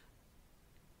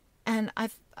 And I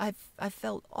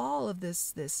felt all of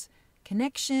this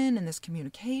connection and this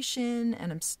communication,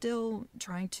 and I'm still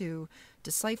trying to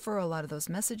decipher a lot of those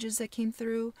messages that came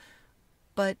through,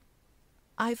 but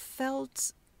I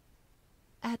felt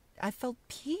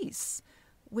peace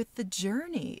with the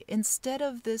journey, instead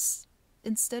of this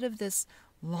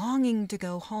longing to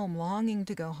go home,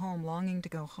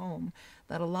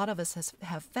 that a lot of us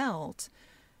have felt.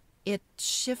 It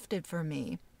shifted for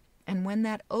me. And when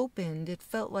that opened, it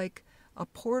felt like a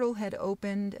portal had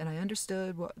opened, and I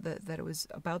understood that it was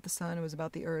about the sun, it was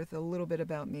about the earth, a little bit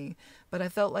about me. But I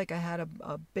felt like I had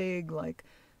a big, like,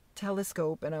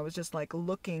 telescope, and I was just, like,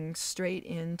 looking straight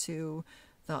into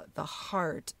the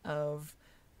heart of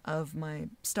my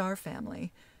star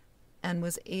family, and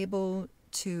was able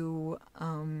to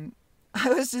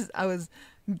I was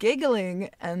giggling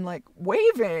and like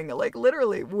waving, like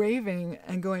literally waving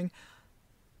and going,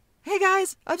 hey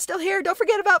guys, I'm still here, don't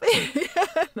forget about me.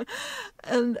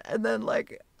 and then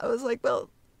like I was like, well,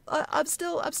 I'm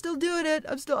still doing it,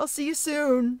 I'll see you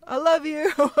soon, I love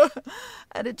you.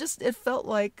 And it felt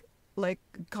like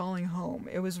calling home.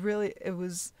 It was very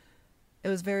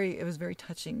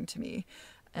touching to me.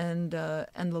 And the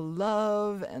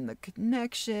love and the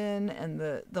connection and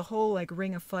the whole like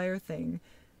Ring of Fire thing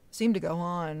seemed to go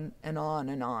on and on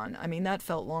and on. I mean, that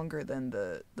felt longer than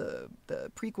the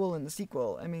prequel and the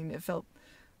sequel. I mean, it felt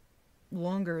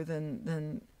longer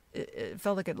than it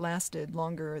felt like it lasted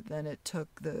longer than it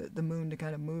took the moon to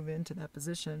kind of move into that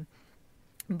position.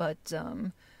 But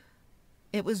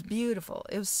it was beautiful.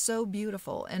 It was so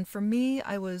beautiful. And for me,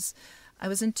 I was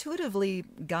intuitively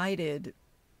guided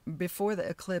before the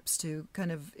eclipse to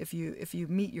kind of, if you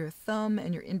meet your thumb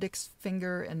and your index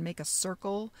finger and make a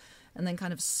circle and then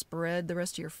kind of spread the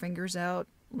rest of your fingers out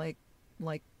like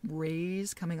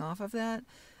rays coming off of that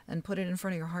and put it in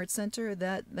front of your heart center,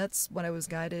 that's what I was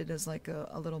guided as, like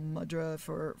a little mudra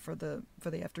for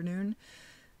the afternoon.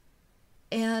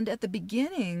 And at the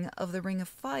beginning of the Ring of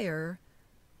Fire,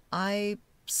 I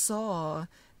saw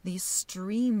these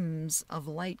streams of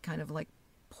light kind of like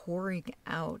pouring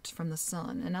out from the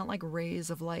sun, and not like rays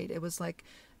of light. It was like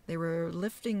they were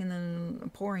lifting and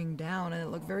then pouring down, and it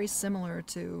looked very similar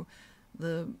to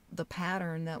the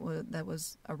pattern that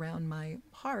was around my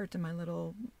heart and my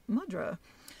little mudra.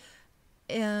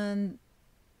 And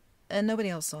nobody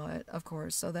else saw it, of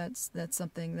course. So that's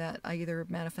something that I either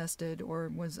manifested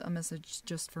or was a message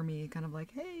just for me, kind of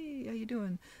like, hey, how you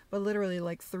doing? But literally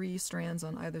like 3 strands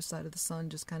on either side of the sun,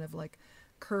 just kind of like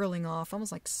curling off,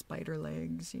 almost like spider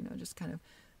legs, just kind of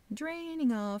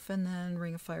draining off. And then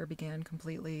Ring of Fire began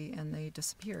completely, and they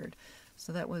disappeared.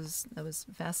 So that was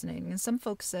fascinating. And some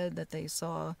folks said that they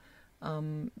saw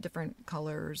different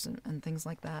colors and things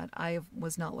like that. I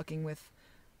was not looking with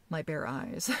my bare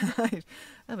eyes. I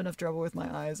have enough trouble with my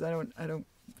eyes. I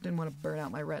didn't want to burn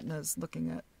out my retinas looking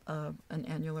at an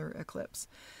annular eclipse.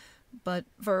 But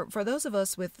for those of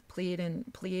us with Pleiadian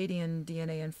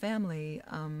DNA and family,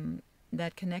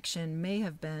 that connection may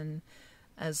have been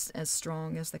as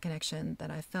strong as the connection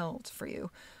that I felt for you.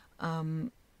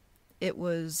 It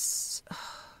was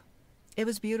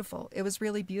beautiful. It was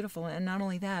really beautiful. And not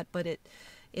only that, but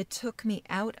it took me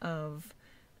out of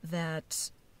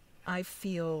that I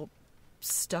feel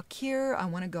stuck here, I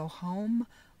want to go home,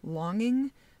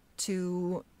 longing,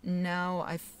 to now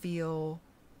I feel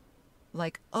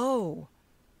like, oh,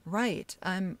 right,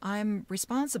 I'm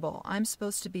responsible. I'm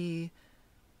supposed to be,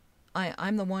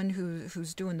 I'm the one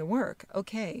who's doing the work.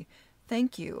 Okay,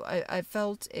 thank you. I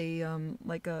felt a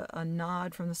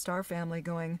nod from the star family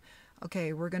going,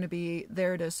 okay, we're going to be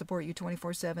there to support you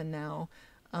 24/7 now.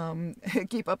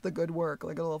 Keep up the good work,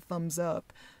 like a little thumbs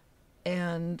up.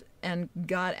 And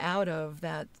got out of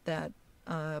that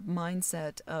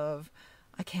mindset of,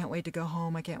 I can't wait to go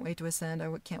home, I can't wait to ascend,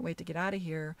 I can't wait to get out of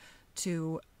here,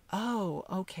 to, oh,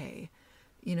 okay,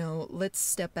 let's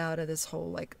step out of this whole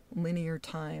like linear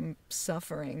time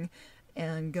suffering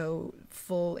and go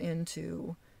full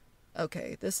into,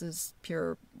 okay, this is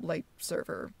pure light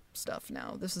server stuff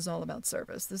now. This is all about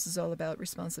service. This is all about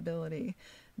responsibility.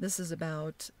 This is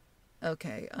about,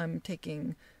 okay, I'm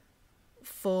taking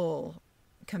full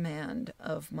command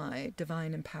of my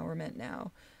divine empowerment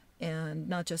now, and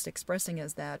not just expressing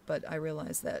as that, but I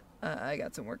realize that I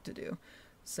got some work to do.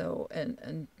 So,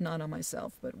 and not on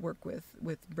myself, but work with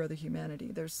brother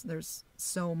humanity. There's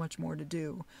so much more to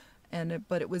do,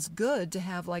 but it was good to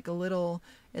have like a little.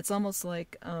 It's almost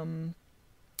like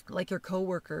your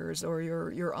coworkers or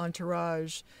your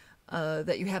entourage.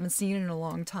 That you haven't seen in a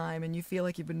long time, and you feel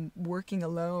like you've been working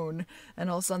alone, and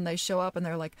all of a sudden they show up and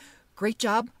they're like, great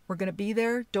job, we're going to be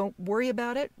there, don't worry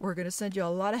about it, we're going to send you a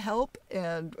lot of help,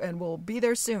 and we'll be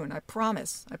there soon, I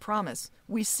promise,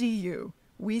 we see you,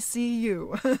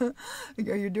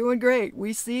 you're doing great,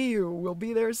 we see you, we'll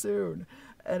be there soon.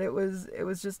 And it was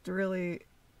just really,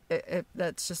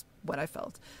 that's just what I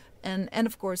felt. And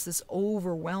of course, this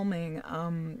overwhelming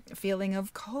feeling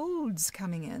of codes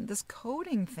coming in, this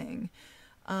coding thing.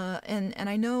 And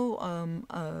I know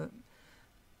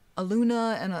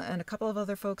Aluna and a couple of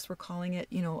other folks were calling it,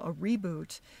 a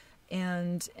reboot.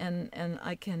 And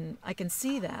I can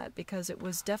see that, because it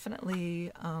was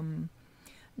definitely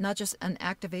not just an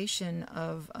activation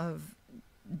of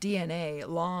DNA,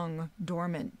 long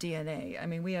dormant DNA. I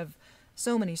mean, we have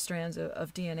so many strands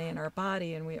of DNA in our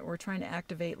body, and we're trying to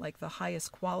activate like the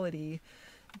highest quality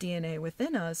DNA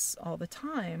within us all the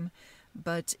time.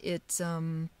 But it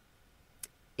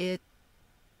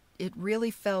really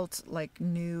felt like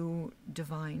new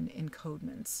divine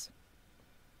encodements.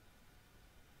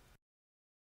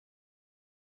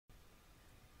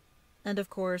 And of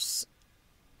course,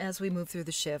 as we move through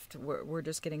the shift, we're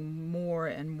just getting more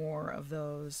and more of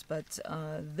those. But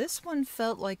this one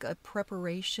felt like a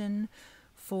preparation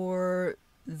for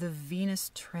the Venus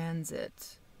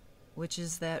transit, which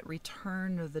is that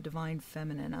return of the divine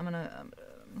feminine. I'm gonna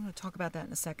talk about that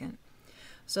in a second.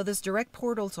 So this direct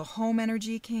portal to home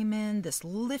energy came in, this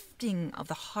lifting of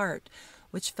the heart,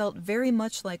 which felt very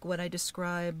much like what I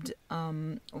described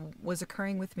was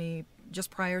occurring with me just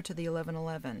prior to the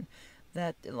 11:11.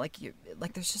 That like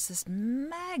there's just this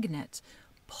magnet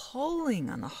pulling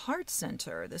on the heart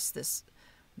center, this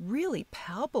really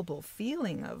palpable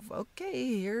feeling of,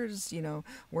 okay, here's,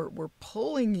 we're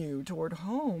pulling you toward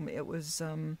home. It was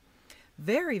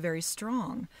very, very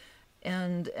strong.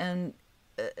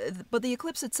 But the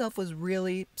eclipse itself was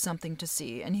really something to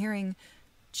see, and hearing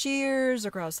cheers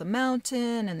across the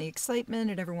mountain and the excitement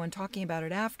and everyone talking about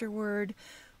it afterward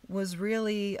was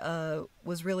really a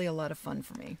lot of fun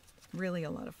for me. Really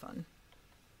a lot of fun.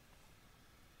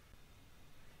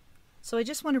 So I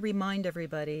just want to remind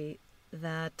everybody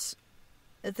that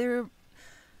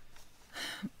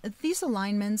these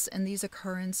alignments and these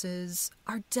occurrences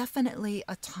are definitely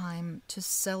a time to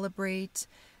celebrate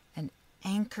and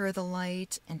anchor the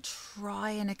light and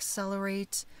try and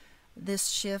accelerate this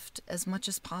shift as much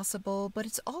as possible, but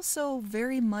it's also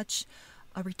very much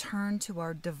a return to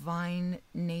our divine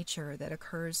nature that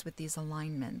occurs with these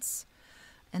alignments.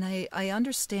 And I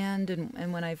understand,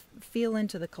 and when I feel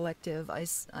into the collective, I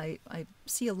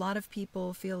see a lot of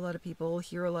people, feel a lot of people,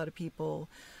 hear a lot of people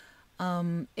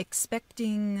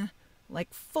expecting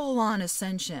like full-on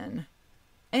ascension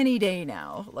any day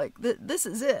now. Like, this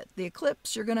is it. The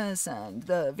eclipse, you're going to ascend.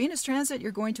 The Venus transit,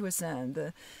 you're going to ascend.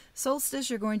 The solstice,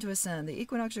 you're going to ascend. The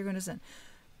equinox, you're going to ascend.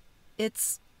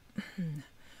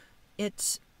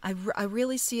 I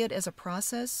really see it as a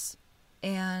process,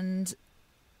 and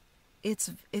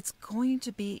it's going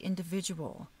to be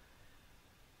individual.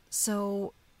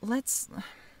 So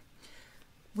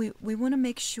we want to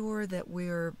make sure that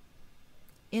we're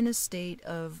in a state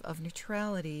of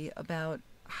neutrality about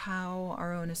how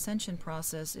our own ascension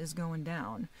process is going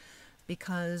down.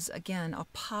 Because again, a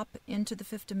pop into the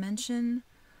fifth dimension,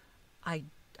 I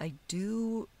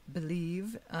do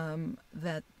believe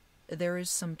that there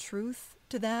is some truth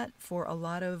to that for a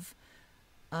lot of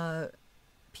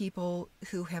people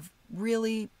who have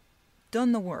really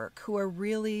done the work, who are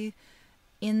really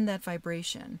in that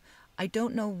vibration. I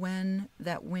don't know when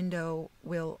that window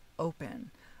will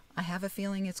open. I have a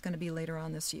feeling it's going to be later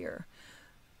on this year.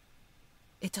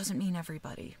 It doesn't mean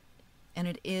everybody. And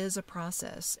it is a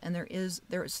process. And there is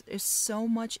so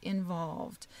much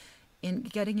involved in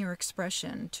getting your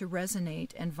expression to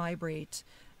resonate and vibrate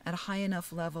at a high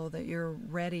enough level that you're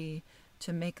ready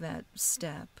to make that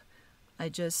step. I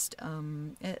just,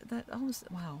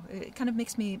 it kind of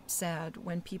makes me sad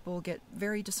when people get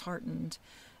very disheartened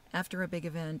after a big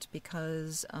event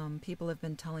because people have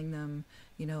been telling them,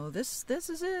 this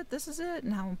is it,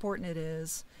 and how important it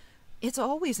is. It's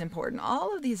always important.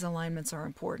 All of these alignments are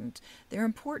important. They're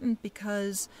important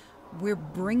because we're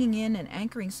bringing in and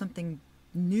anchoring something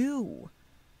new,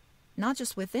 not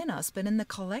just within us, but in the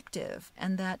collective,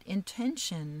 and that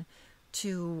intention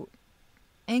to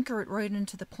anchor it right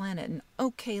into the planet and,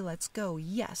 okay, let's go,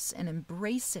 yes, and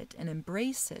embrace it and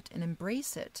embrace it and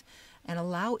embrace it and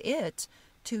allow it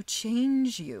to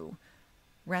change you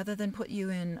rather than put you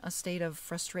in a state of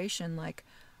frustration like,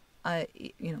 I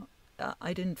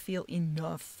didn't feel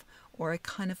enough, or I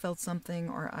kind of felt something,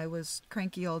 or I was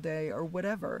cranky all day, or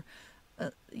whatever.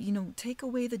 Take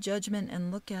away the judgment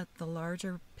and look at the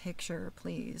larger picture,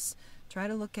 please. Try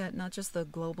to look at not just the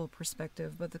global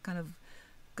perspective, but the kind of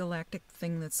galactic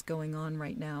thing that's going on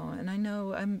right now. And I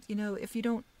know if you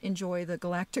don't enjoy the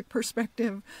galactic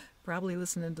perspective, probably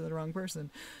listening to the wrong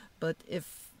person. But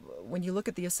when you look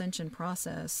at the ascension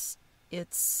process,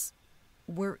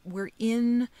 we're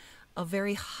in a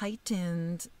very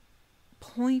heightened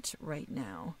point right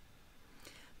now.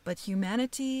 But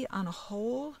humanity on a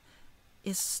whole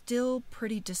is still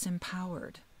pretty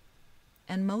disempowered.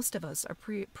 And most of us are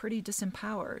pretty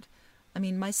disempowered. I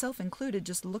mean, myself included,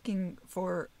 just looking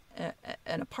for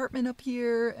an apartment up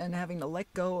here and having to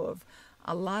let go of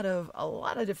a lot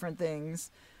of different things,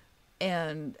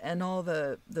 and all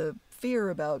the fear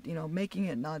about, making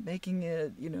it, not making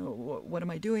it, what am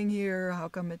I doing here? How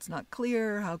come it's not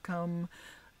clear? How come,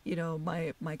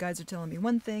 my guides are telling me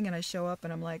one thing and I show up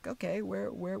and I'm like, okay, where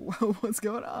what's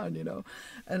going on,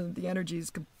 and the energy is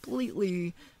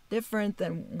completely different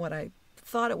than what I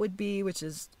thought it would be, which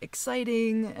is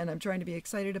exciting, and I'm trying to be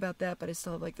excited about that, but I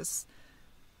still have like this,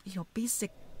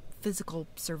 basic physical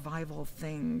survival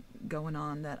thing going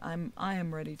on that I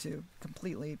am ready to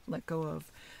completely let go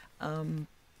of.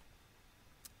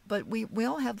 But we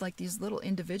all have like these little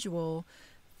individual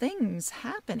things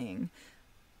happening,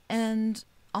 and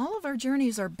all of our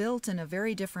journeys are built in a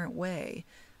very different way.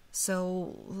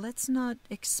 So let's not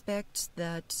expect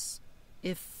that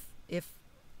if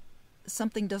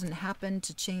something doesn't happen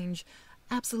to change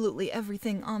absolutely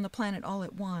everything on the planet all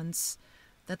at once,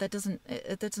 that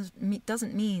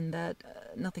doesn't mean that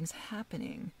nothing's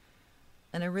happening.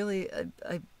 And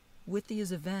I with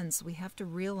these events, we have to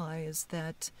realize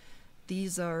that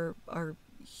these are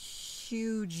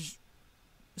huge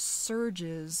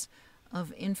surges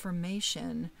of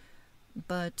information,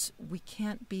 but we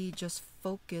can't be just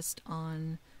focused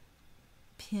on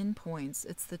pinpoints.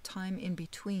 It's the time in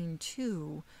between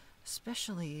too,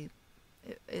 especially.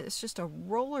 It's just a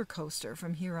roller coaster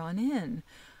from here on in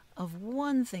of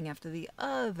one thing after the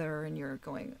other, and you're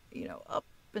going, up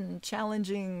and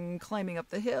challenging, climbing up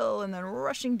the hill, and then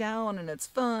rushing down, and it's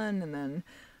fun, and then,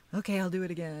 okay, I'll do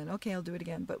it again. Okay, I'll do it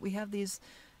again. But we have these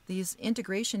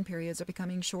integration periods are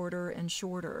becoming shorter and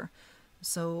shorter.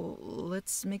 So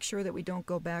let's make sure that we don't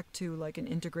go back to like an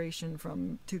integration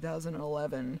from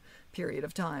 2011 period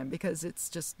of time, because it's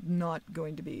just not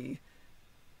going to be.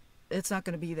 It's not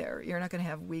going to be there. You're not going to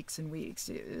have weeks and weeks.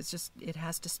 It's just, it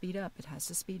has to speed up. It has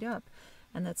to speed up.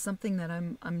 And that's something that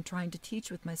I'm trying to teach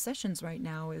with my sessions right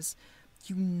now is,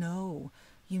 you know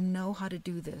how to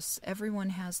do this. Everyone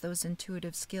has those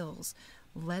intuitive skills.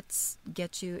 Let's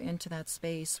get you into that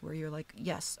space where you're like,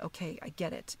 yes, okay, I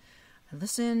get it. I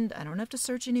listened. I don't have to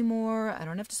search anymore. I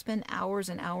don't have to spend hours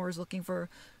and hours looking for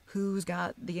who's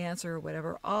got the answer or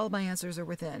whatever. All my answers are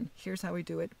within. Here's how we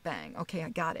do it. Bang. Okay, I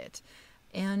got it.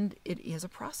 And it is a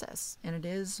process, and it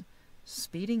is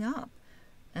speeding up.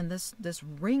 And this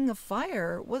ring of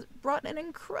fire brought an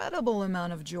incredible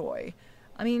amount of joy.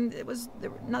 I mean, it was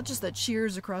not just the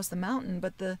cheers across the mountain,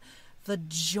 but the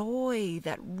joy,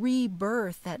 that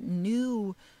rebirth, that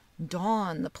new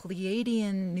dawn, the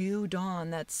Pleiadian new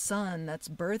dawn, that sun that's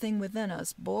birthing within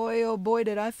us. Boy, oh boy,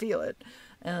 did I feel it.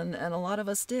 And a lot of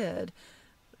us did.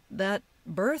 That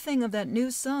birthing of that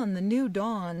new sun, the new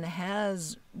dawn,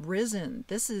 has risen.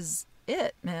 This is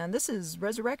it, man. This is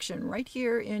resurrection right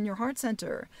here in your heart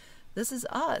center. This is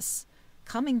us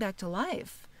coming back to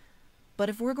life. But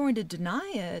if we're going to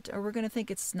deny it, or we're going to think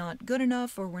it's not good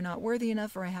enough, or we're not worthy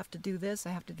enough, or I have to do this,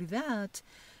 I have to do that,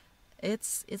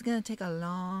 it's going to take a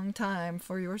long time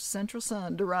for your central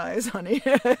sun to rise, honey.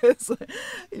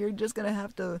 You're just going to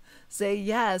have to say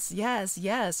yes, yes,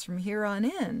 yes from here on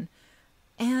in.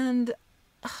 And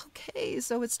okay,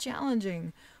 so it's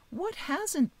challenging. What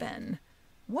hasn't been?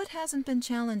 What hasn't been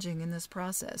challenging in this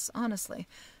process, honestly?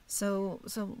 So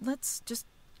let's just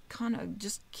kind of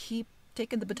just keep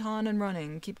taking the baton and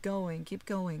running. Keep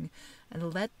going,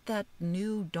 and let that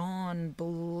new dawn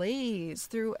blaze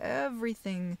through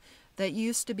everything that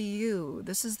used to be you.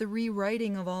 This is the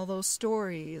rewriting of all those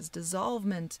stories,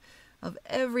 dissolvement of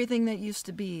everything that used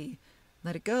to be.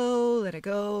 Let it go, let it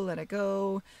go, let it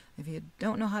go. If you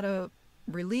don't know how to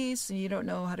release and you don't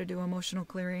know how to do emotional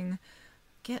clearing,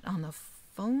 get on the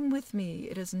phone with me.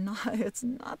 It's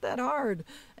not that hard.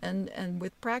 And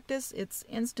with practice, it's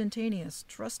instantaneous.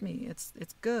 Trust me, it's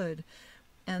good.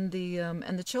 And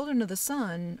the Children of the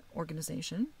Sun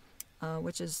organization,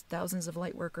 which is thousands of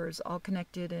light workers all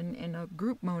connected in a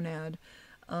group monad,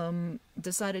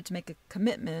 decided to make a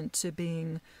commitment to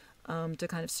being, to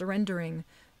kind of surrendering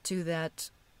to that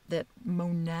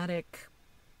monadic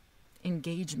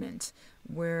engagement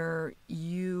where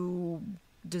you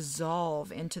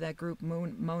dissolve into that group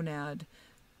monad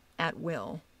at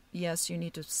will. Yes, you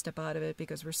need to step out of it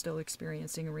because we're still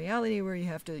experiencing a reality where you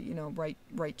have to,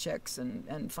 write checks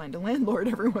and find a landlord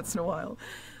every once in a while.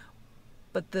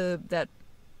 But that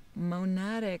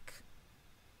monadic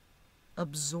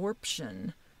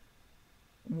absorption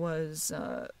was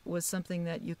something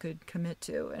that you could commit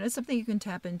to, and it's something you can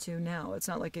tap into now. It's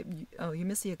not like you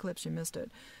missed the eclipse, you missed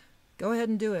it. Go ahead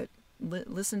and do it.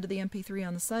 Listen to the MP3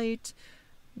 on the site.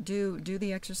 Do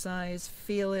the exercise.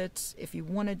 Feel it. If you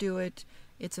want to do it,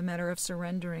 it's a matter of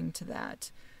surrendering to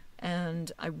that.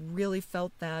 And I really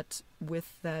felt that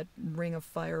with that ring of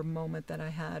fire moment that I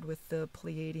had with the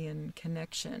Pleiadian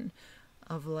connection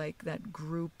of like that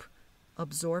group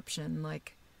absorption.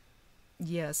 Like,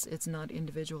 yes, it's not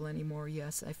individual anymore.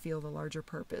 Yes, I feel the larger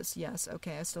purpose. Yes,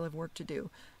 okay, I still have work to do.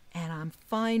 And I'm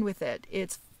fine with it.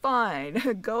 It's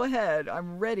fine. Go ahead.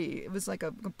 I'm ready. It was like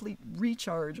a complete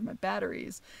recharge of my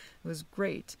batteries. It was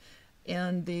great.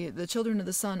 And the Children of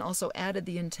the Sun also added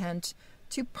the intent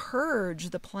to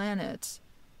purge the planet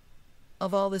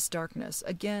of all this darkness.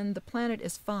 Again, the planet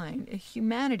is fine.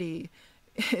 Humanity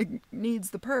needs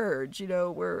the purge.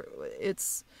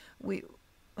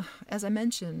 As I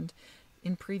mentioned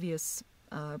in previous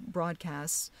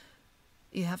broadcasts,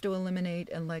 you have to eliminate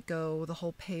and let go the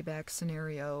whole payback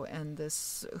scenario and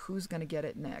this who's going to get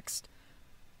it next.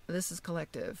 This is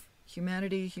collective.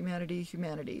 Humanity, humanity,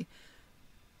 humanity.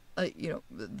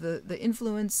 the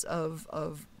influence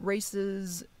of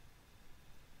races,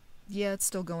 yeah, it's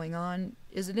still going on.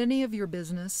 Is it any of your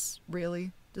business,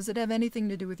 really? Does it have anything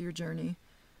to do with your journey?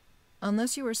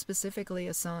 Unless you are specifically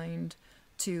assigned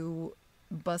to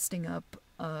busting up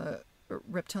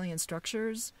reptilian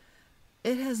structures,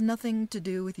 it has nothing to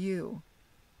do with you.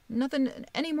 Nothing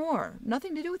anymore.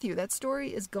 Nothing to do with you. That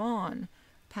story is gone.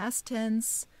 Past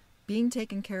tense, being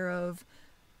taken care of.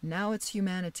 Now it's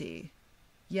humanity.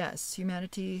 Yes,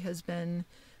 humanity has been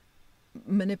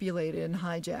manipulated and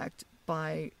hijacked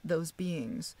by those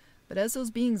beings. But as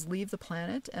those beings leave the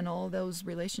planet and all those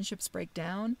relationships break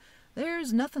down,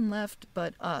 there's nothing left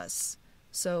but us.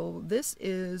 So this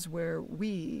is where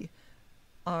we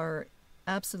are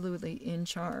absolutely in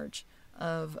charge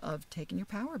of taking your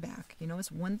power back. You know,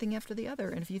 it's one thing after the other.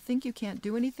 And if you think you can't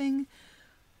do anything,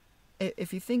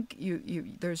 if you think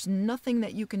there's nothing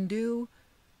that you can do,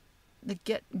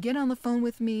 get on the phone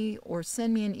with me or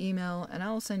send me an email, and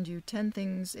I'll send you 10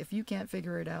 things, if you can't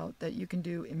figure it out, that you can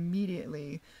do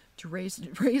immediately to raise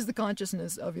the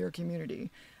consciousness of your community.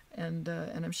 And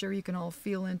I'm sure you can all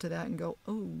feel into that and go,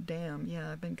 oh, damn,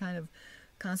 yeah, I've been kind of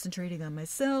concentrating on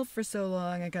myself for so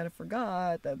long, I kind of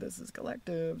forgot that this is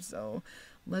collective. So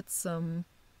let's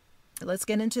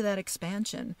get into that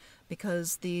expansion,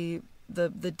 because the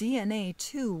DNA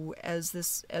too, as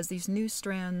these new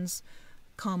strands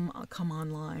come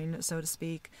online, so to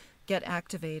speak, get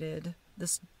activated,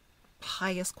 this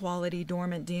highest quality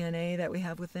dormant DNA that we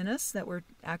have within us that we're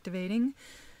activating,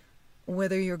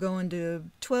 whether you're going to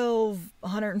 12,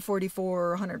 144,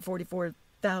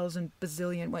 144,000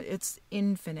 bazillion, it's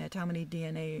infinite how many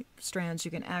DNA strands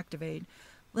you can activate.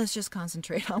 Let's just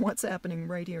concentrate on what's happening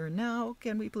right here and now,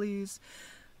 can we please?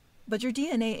 But your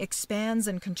DNA expands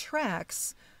and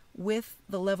contracts with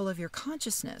the level of your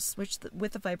consciousness,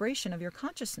 with the vibration of your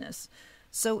consciousness.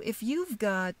 So if you've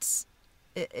got,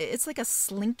 it's like a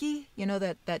slinky, you know,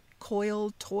 that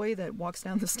coil toy that walks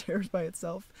down the stairs by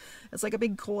itself. It's like a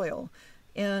big coil.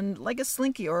 And like a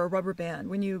slinky or a rubber band,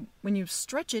 when you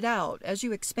stretch it out, as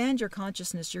you expand your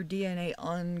consciousness, your DNA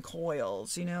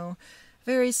uncoils, you know.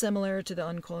 Very similar to the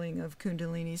uncoiling of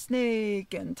Kundalini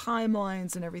snake and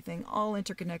timelines and everything, all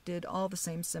interconnected, all the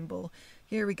same symbol.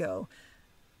 Here we go.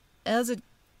 As it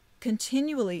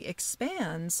continually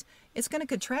expands, it's going to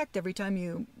contract every time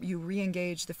you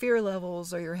re-engage the fear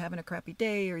levels, or you're having a crappy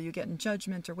day, or you get in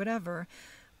judgment or whatever.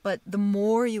 But the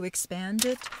more you expand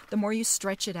it, the more you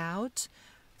stretch it out,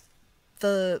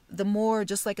 the more,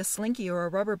 just like a slinky or a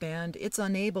rubber band, it's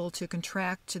unable to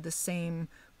contract to the same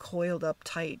coiled up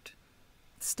tight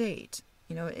state.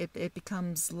 You know, it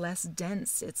becomes less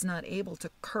dense. It's not able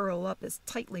to curl up as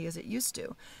tightly as it used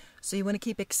to. So you want to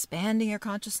keep expanding your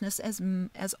consciousness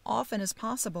as often as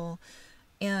possible,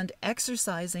 and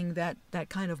exercising that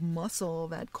kind of muscle,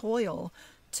 that coil,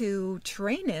 to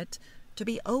train it to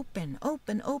be open,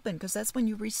 because that's when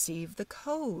you receive the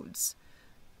codes.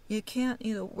 You can't,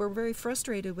 we're very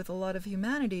frustrated with a lot of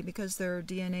humanity because their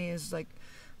DNA is like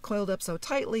coiled up so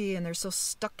tightly, and they're so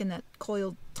stuck in that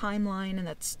coiled timeline and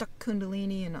that stuck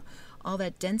Kundalini and all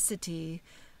that density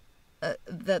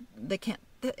that they can't.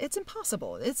 It's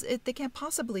impossible. They can't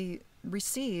possibly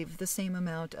receive the same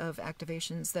amount of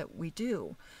activations that we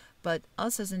do. But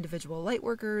us as individual light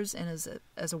workers and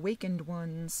as awakened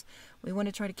ones, we want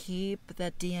to try to keep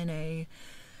that DNA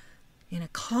in a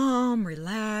calm,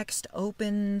 relaxed,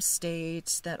 open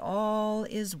state, that all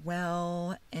is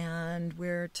well, and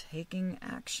we're taking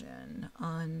action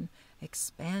on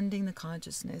expanding the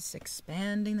consciousness,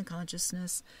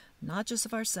 not just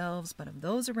of ourselves, but of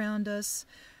those around us.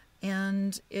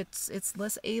 And it's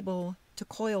less able to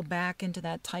coil back into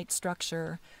that tight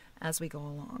structure as we go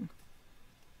along.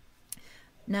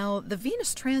 Now, the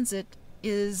Venus transit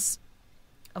is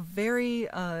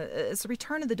it's a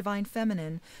return of the divine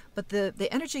feminine, but the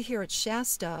energy here at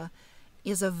Shasta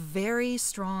is a very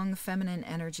strong feminine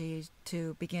energy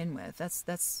to begin with.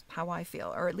 That's how I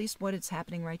feel, or at least what is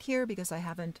happening right here, because I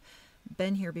haven't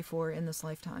been here before in this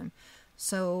lifetime.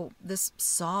 So this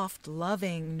soft,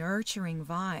 loving, nurturing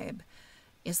vibe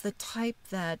is the type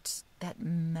that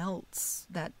melts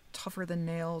that tougher than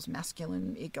nails,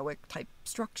 masculine, egoic type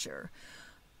structure.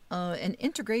 And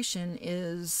integration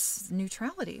is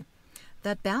neutrality,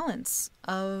 that balance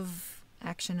of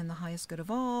action in the highest good of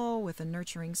all with a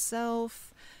nurturing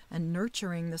self, and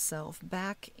nurturing the self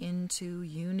back into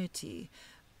unity,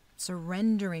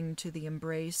 surrendering to the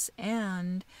embrace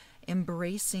and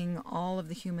embracing all of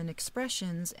the human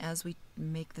expressions as we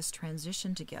make this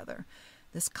transition together.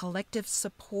 This collective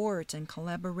support and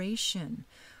collaboration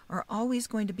are always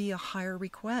going to be a higher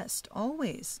request,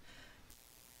 always.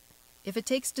 If it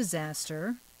takes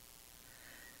disaster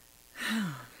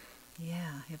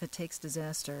if it takes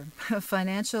disaster,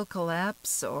 financial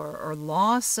collapse or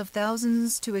loss of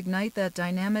thousands to ignite that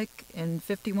dynamic in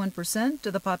 51%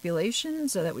 of the population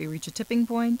so that we reach a tipping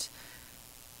point,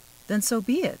 then so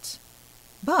be it.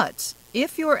 But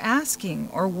if you're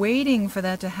asking or waiting for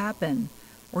that to happen,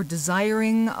 or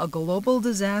desiring a global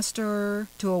disaster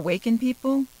to awaken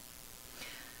people,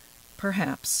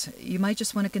 perhaps you might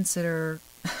just want to consider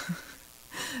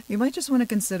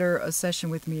a session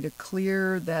with me to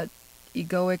clear that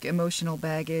egoic emotional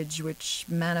baggage which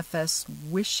manifests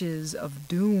wishes of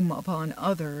doom upon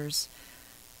others,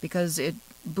 because it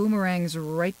boomerangs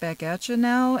right back at you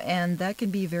now, and that can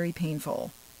be very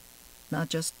painful. Not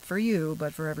just for you,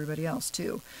 but for everybody else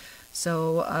too.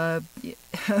 So,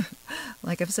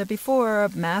 like I've said before,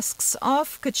 masks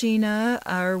off, Kachina.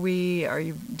 Are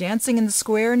you dancing in the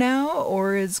square now,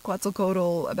 or is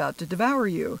Quetzalcoatl about to devour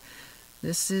you?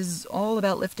 This is all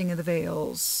about lifting of the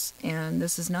veils, and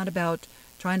this is not about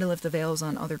trying to lift the veils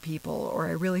on other people, or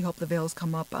I really hope the veils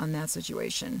come up on that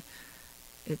situation.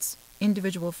 It's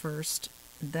individual first,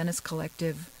 then it's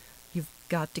collective. You've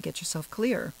got to get yourself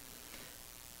clear.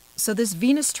 So this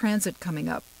Venus transit coming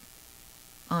up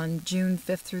on June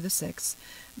 5th through the 6th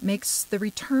makes the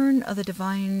return of the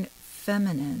divine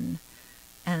feminine,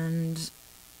 and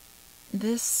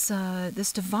this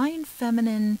divine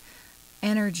feminine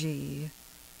energy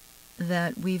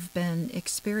that we've been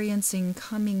experiencing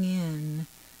coming in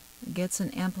gets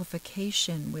an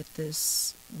amplification with the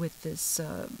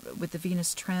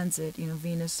Venus transit. You know,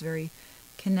 Venus very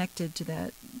connected to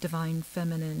that divine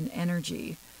feminine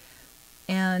energy.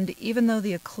 And even though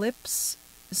the eclipse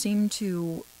seemed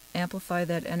to amplify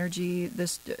that energy,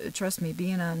 trust me,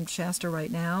 being on Shasta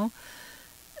right now,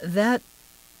 that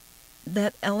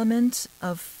element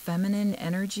of feminine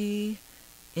energy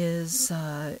is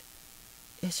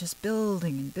just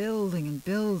building and building and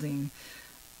building.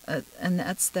 And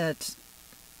that's that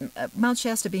Mount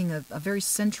Shasta being a very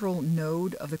central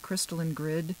node of the crystalline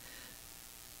grid,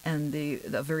 and the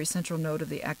very central node of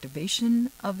the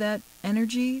activation of that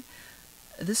energy.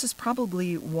 This is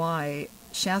probably why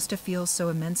Shasta feels so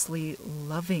immensely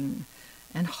loving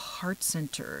and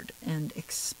heart-centered and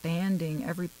expanding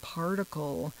every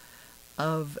particle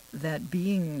of that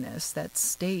beingness, that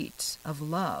state of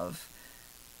love,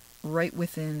 right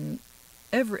within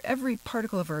every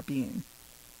particle of our being.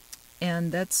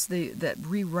 And that's that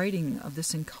rewriting of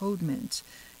this encodement.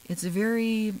 It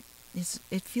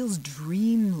feels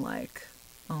dream-like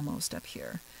almost up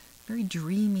here. Very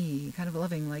dreamy, kind of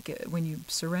loving. Like when you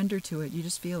surrender to it, you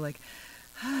just feel like,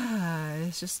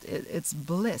 it's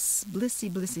bliss.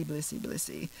 Blissy, blissy, blissy,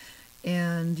 blissy.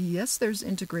 And yes, there's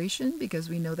integration, because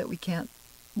we know that we can't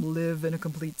live in a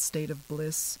complete state of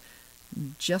bliss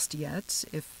just yet,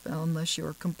 unless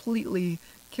you're completely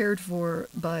cared for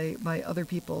by other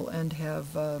people and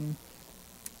have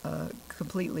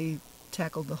completely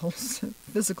tackled the whole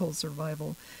physical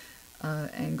survival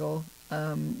angle,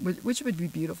 which would be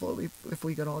beautiful if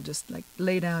we could all just like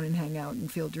lay down and hang out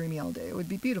and feel dreamy all day. It would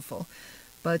be beautiful,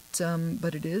 but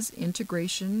it is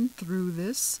integration through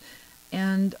this.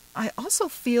 And I also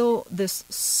feel this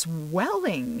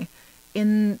swelling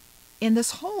in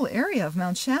this whole area of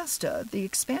Mount Shasta, the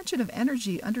expansion of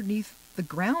energy underneath the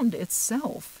ground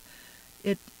itself.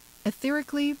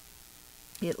 Etherically,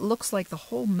 it looks like the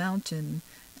whole mountain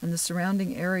and the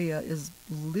surrounding area is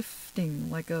lifting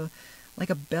like a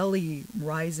belly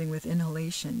rising with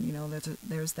inhalation. You know,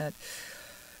 there's that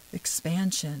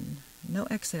expansion. No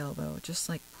exhale though, just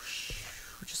like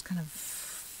we're just kind of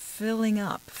filling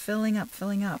up.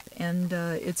 And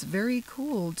it's very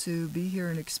cool to be here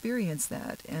and experience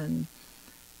that. And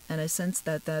I sense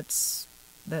that's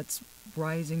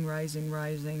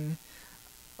rising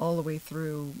all the way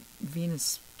through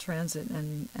Venus transit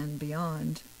and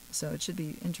beyond. So it should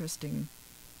be interesting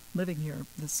living here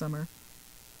this summer.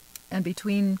 And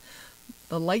between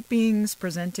the light beings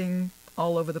presenting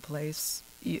all over the place,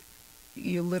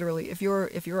 you literally, if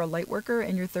you're a light worker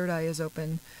and your third eye is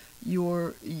open,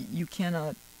 you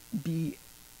cannot be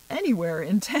anywhere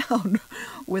in town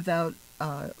without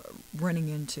running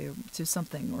into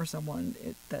something or someone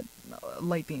that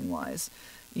light being wise,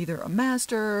 either a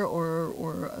master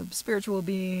or a spiritual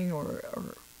being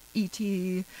or ET,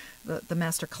 the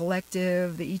master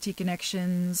collective, the ET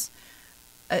connections.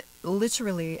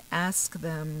 Literally ask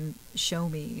them, show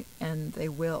me, and they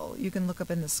will. You can look up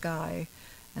in the sky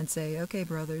and say, okay,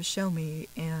 brothers, show me.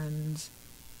 And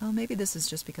maybe this is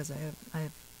just because I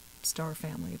have star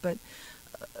family, but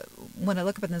when I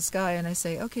look up in the sky and I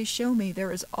say, okay, show me,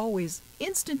 there is always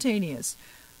instantaneous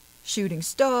shooting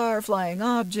star, flying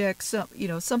objects,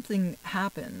 something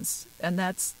happens. And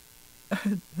that's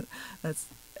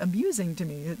amusing to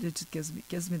me. It just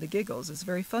gives me the giggles. It's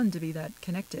very fun to be that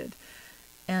connected.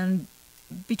 And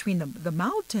between the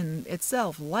mountain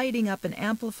itself lighting up and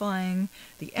amplifying,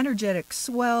 the energetic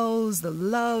swells, the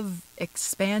love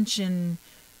expansion,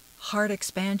 heart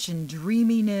expansion,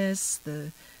 dreaminess,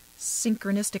 the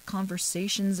synchronistic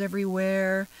conversations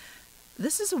everywhere.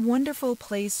 This is a wonderful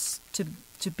place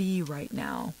to be right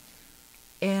now.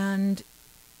 And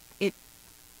it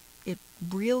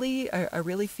really, I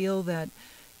really feel that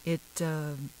it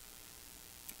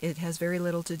has very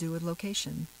little to do with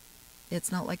location.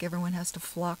 It's not like everyone has to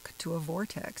flock to a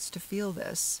vortex to feel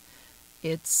this.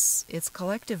 It's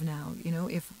collective now. You know,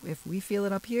 if we feel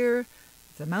it up here,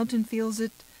 if the mountain feels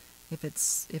it, if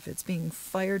it's being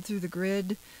fired through the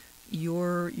grid,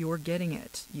 you're getting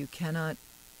it. You could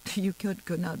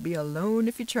not be alone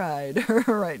if you tried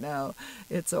right now.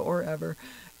 It's or ever.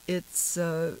 It's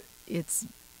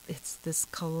this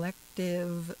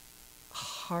collective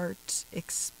heart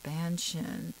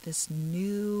expansion, this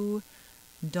new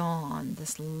dawn,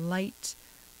 this light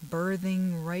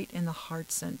birthing right in the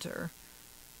heart center.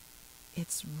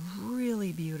 It's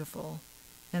really beautiful,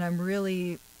 and I'm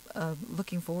really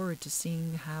looking forward to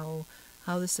seeing how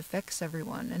this affects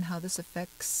everyone, and how this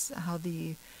affects how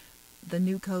the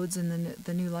new codes and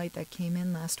the new light that came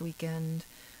in last weekend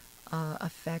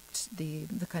affect the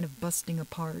kind of busting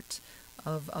apart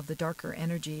of the darker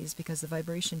energies, because the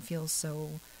vibration feels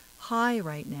so high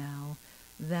right now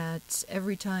that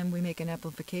every time we make an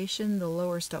amplification, the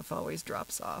lower stuff always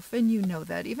drops off. And you know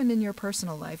that even in your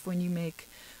personal life, when you make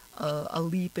a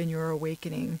leap in your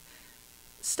awakening,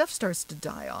 stuff starts to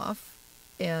die off,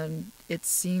 and it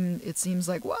seems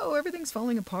like, whoa, everything's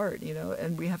falling apart, you know.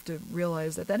 And we have to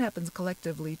realize that happens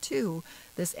collectively too.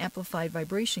 This amplified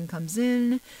vibration comes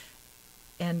in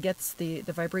and gets the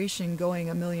vibration going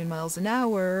 1,000,000 miles an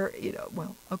hour,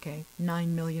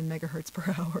 9 million megahertz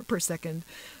per hour per second,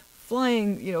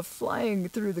 flying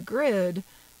through the grid.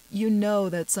 You know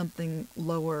that something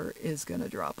lower is going to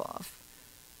drop off.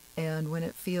 And when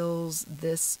it feels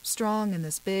this strong and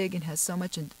this big and has so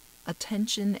much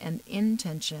attention and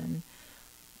intention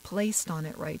placed on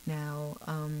it right now,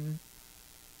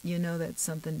 you know that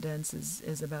something dense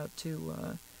is about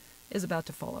to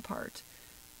fall apart.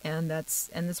 And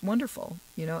it's wonderful,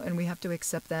 you know, and we have to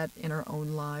accept that in our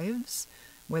own lives,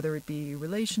 whether it be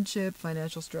relationship,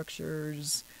 financial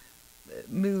structures,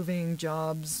 moving,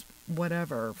 jobs,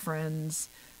 whatever, friends,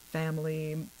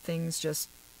 family, things just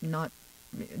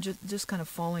kind of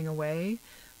falling away.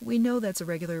 We know that's a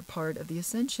regular part of the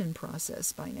ascension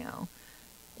process by now.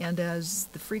 And as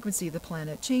the frequency of the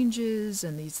planet changes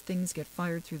and these things get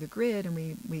fired through the grid and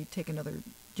we take another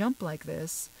jump like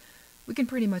this, we can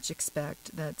pretty much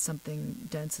expect that something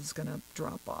dense is going to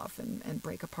drop off and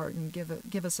break apart and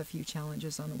give us a few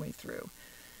challenges on the way through.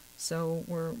 So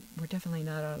we're definitely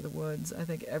not out of the woods. I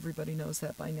think everybody knows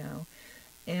that by now.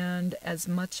 And as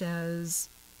much as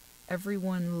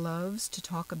everyone loves to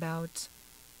talk about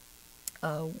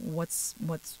what's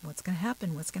going to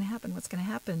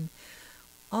happen,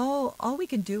 all we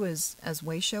can do as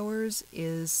way showers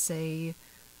is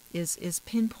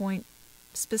pinpoint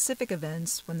specific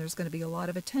events when there's going to be a lot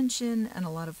of attention and a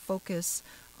lot of focus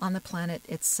on the planet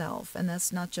itself. And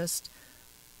that's not just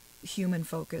human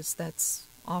focus, that's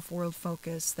off-world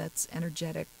focus, that's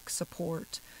energetic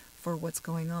support for what's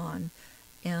going on.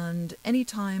 And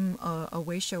anytime a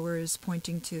way shower is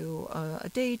pointing to a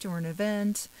date or an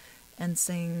event and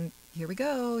saying, here we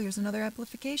go, here's another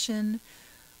amplification,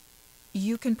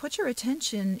 you can put your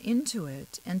attention into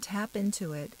it and tap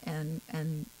into it and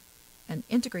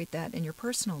integrate that in your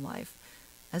personal life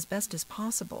as best as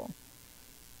possible.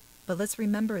 But let's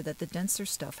remember that the denser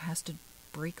stuff has to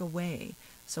break away.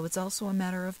 So it's also a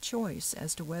matter of choice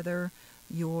as to whether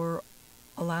you're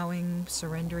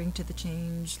surrendering to the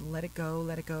change, let it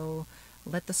go,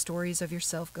 let the stories of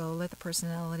yourself go, let the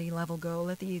personality level go,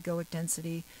 let the egoic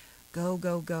density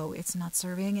go. It's not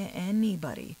serving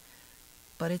anybody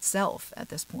but itself at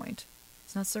this point.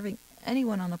 It's not serving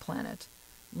anyone on the planet.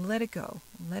 Let it go.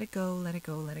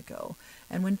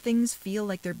 And when things feel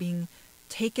like they're being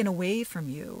taken away from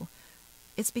you,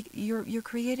 you're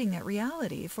creating that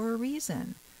reality for a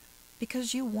reason,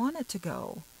 because you want it to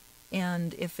go.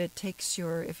 And if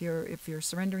you're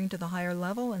surrendering to the higher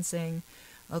level and saying,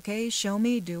 okay, show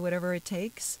me, do whatever it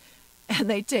takes, and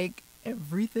they take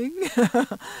everything,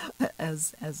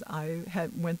 as I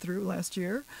went through last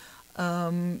year,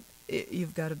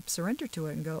 you've got to surrender to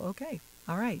it and go, okay,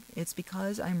 all right, it's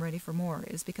because I'm ready for more.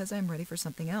 It's because I'm ready for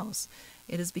something else.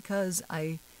 It is because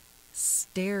I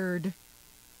stared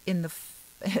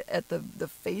at the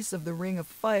face of the ring of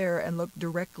fire and looked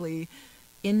directly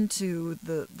into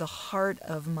the heart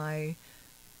of my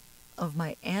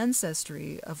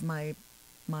ancestry, of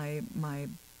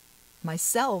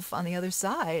myself on the other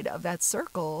side of that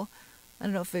circle. I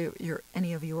don't know if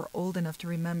any of you are old enough to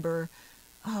remember,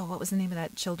 oh, what was the name of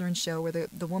that children's show where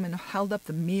the woman held up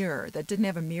the mirror that didn't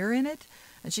have a mirror in it,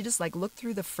 and she just like looked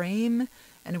through the frame,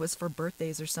 and it was for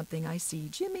birthdays or something. I see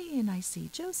Jimmy, and I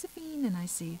see Josephine, and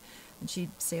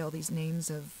she'd say all these names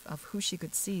of who she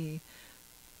could see.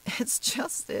 It's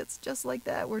just like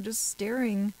that. We're just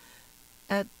staring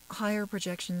at higher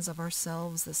projections of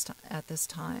ourselves at this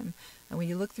time. And when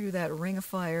you look through that ring of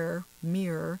fire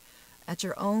mirror at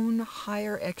your own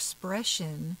higher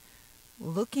expression,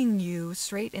 looking you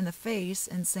straight in the face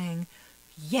and saying,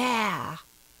 yeah,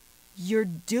 you're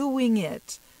doing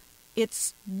it.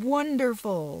 It's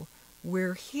wonderful.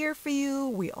 We're here for you.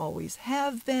 We always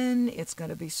have been. It's going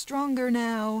to be stronger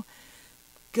now.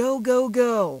 Go, go,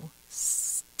 go.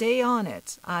 Stay on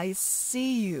it. I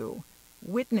see you.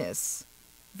 Witness.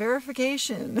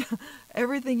 Verification.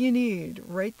 Everything you need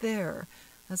right there.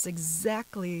 That's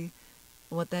exactly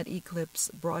what that eclipse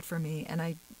brought for me. And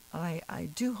I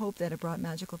do hope that it brought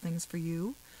magical things for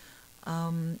you.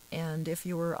 And if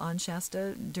you were on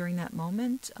Shasta during that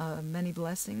moment, many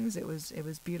blessings. It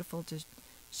was beautiful to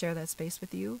share that space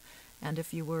with you. And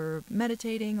if you were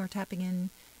meditating or tapping in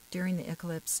during the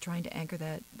eclipse, trying to anchor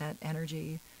that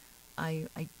energy, I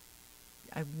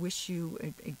wish you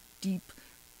a deep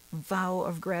vow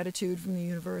of gratitude from the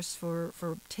universe for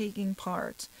taking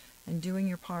part and doing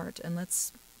your part. And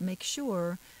let's make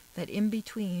sure that in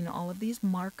between all of these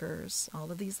markers, all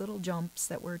of these little jumps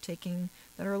that we're taking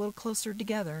that are a little closer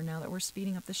together now that we're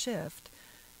speeding up the shift,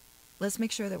 let's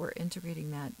make sure that we're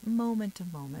integrating that moment to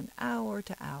moment, hour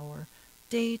to hour,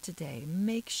 day to day.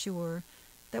 Make sure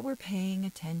that we're paying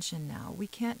attention now. We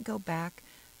can't go back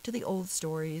to the old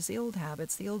stories, the old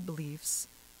habits, the old beliefs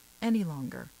any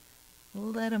longer.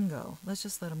 Let them go. Let's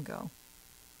just let them go.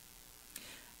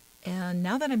 And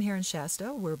now that I'm here in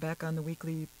Shasta, we're back on the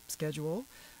weekly schedule.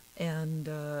 And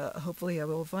hopefully I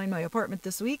will find my apartment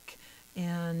this week.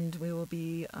 And we will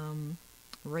be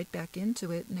right back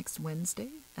into it next Wednesday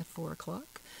at 4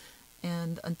 o'clock.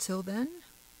 And until then,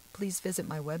 please visit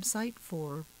my website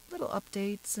for little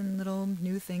updates and little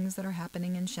new things that are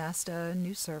happening in Shasta.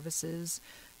 New services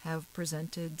have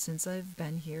presented since I've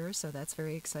been here, so that's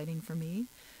very exciting for me.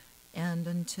 And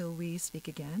until we speak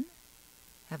again,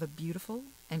 have a beautiful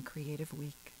and creative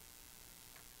week.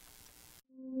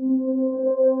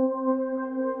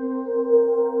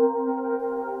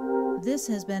 This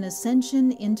has been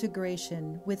Ascension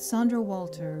Integration with Sandra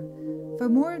Walter. For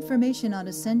more information on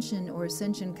Ascension or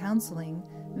Ascension Counseling,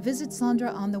 visit Sandra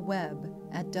on the web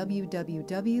at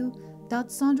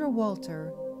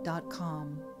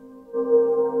www.sandrawalter.com.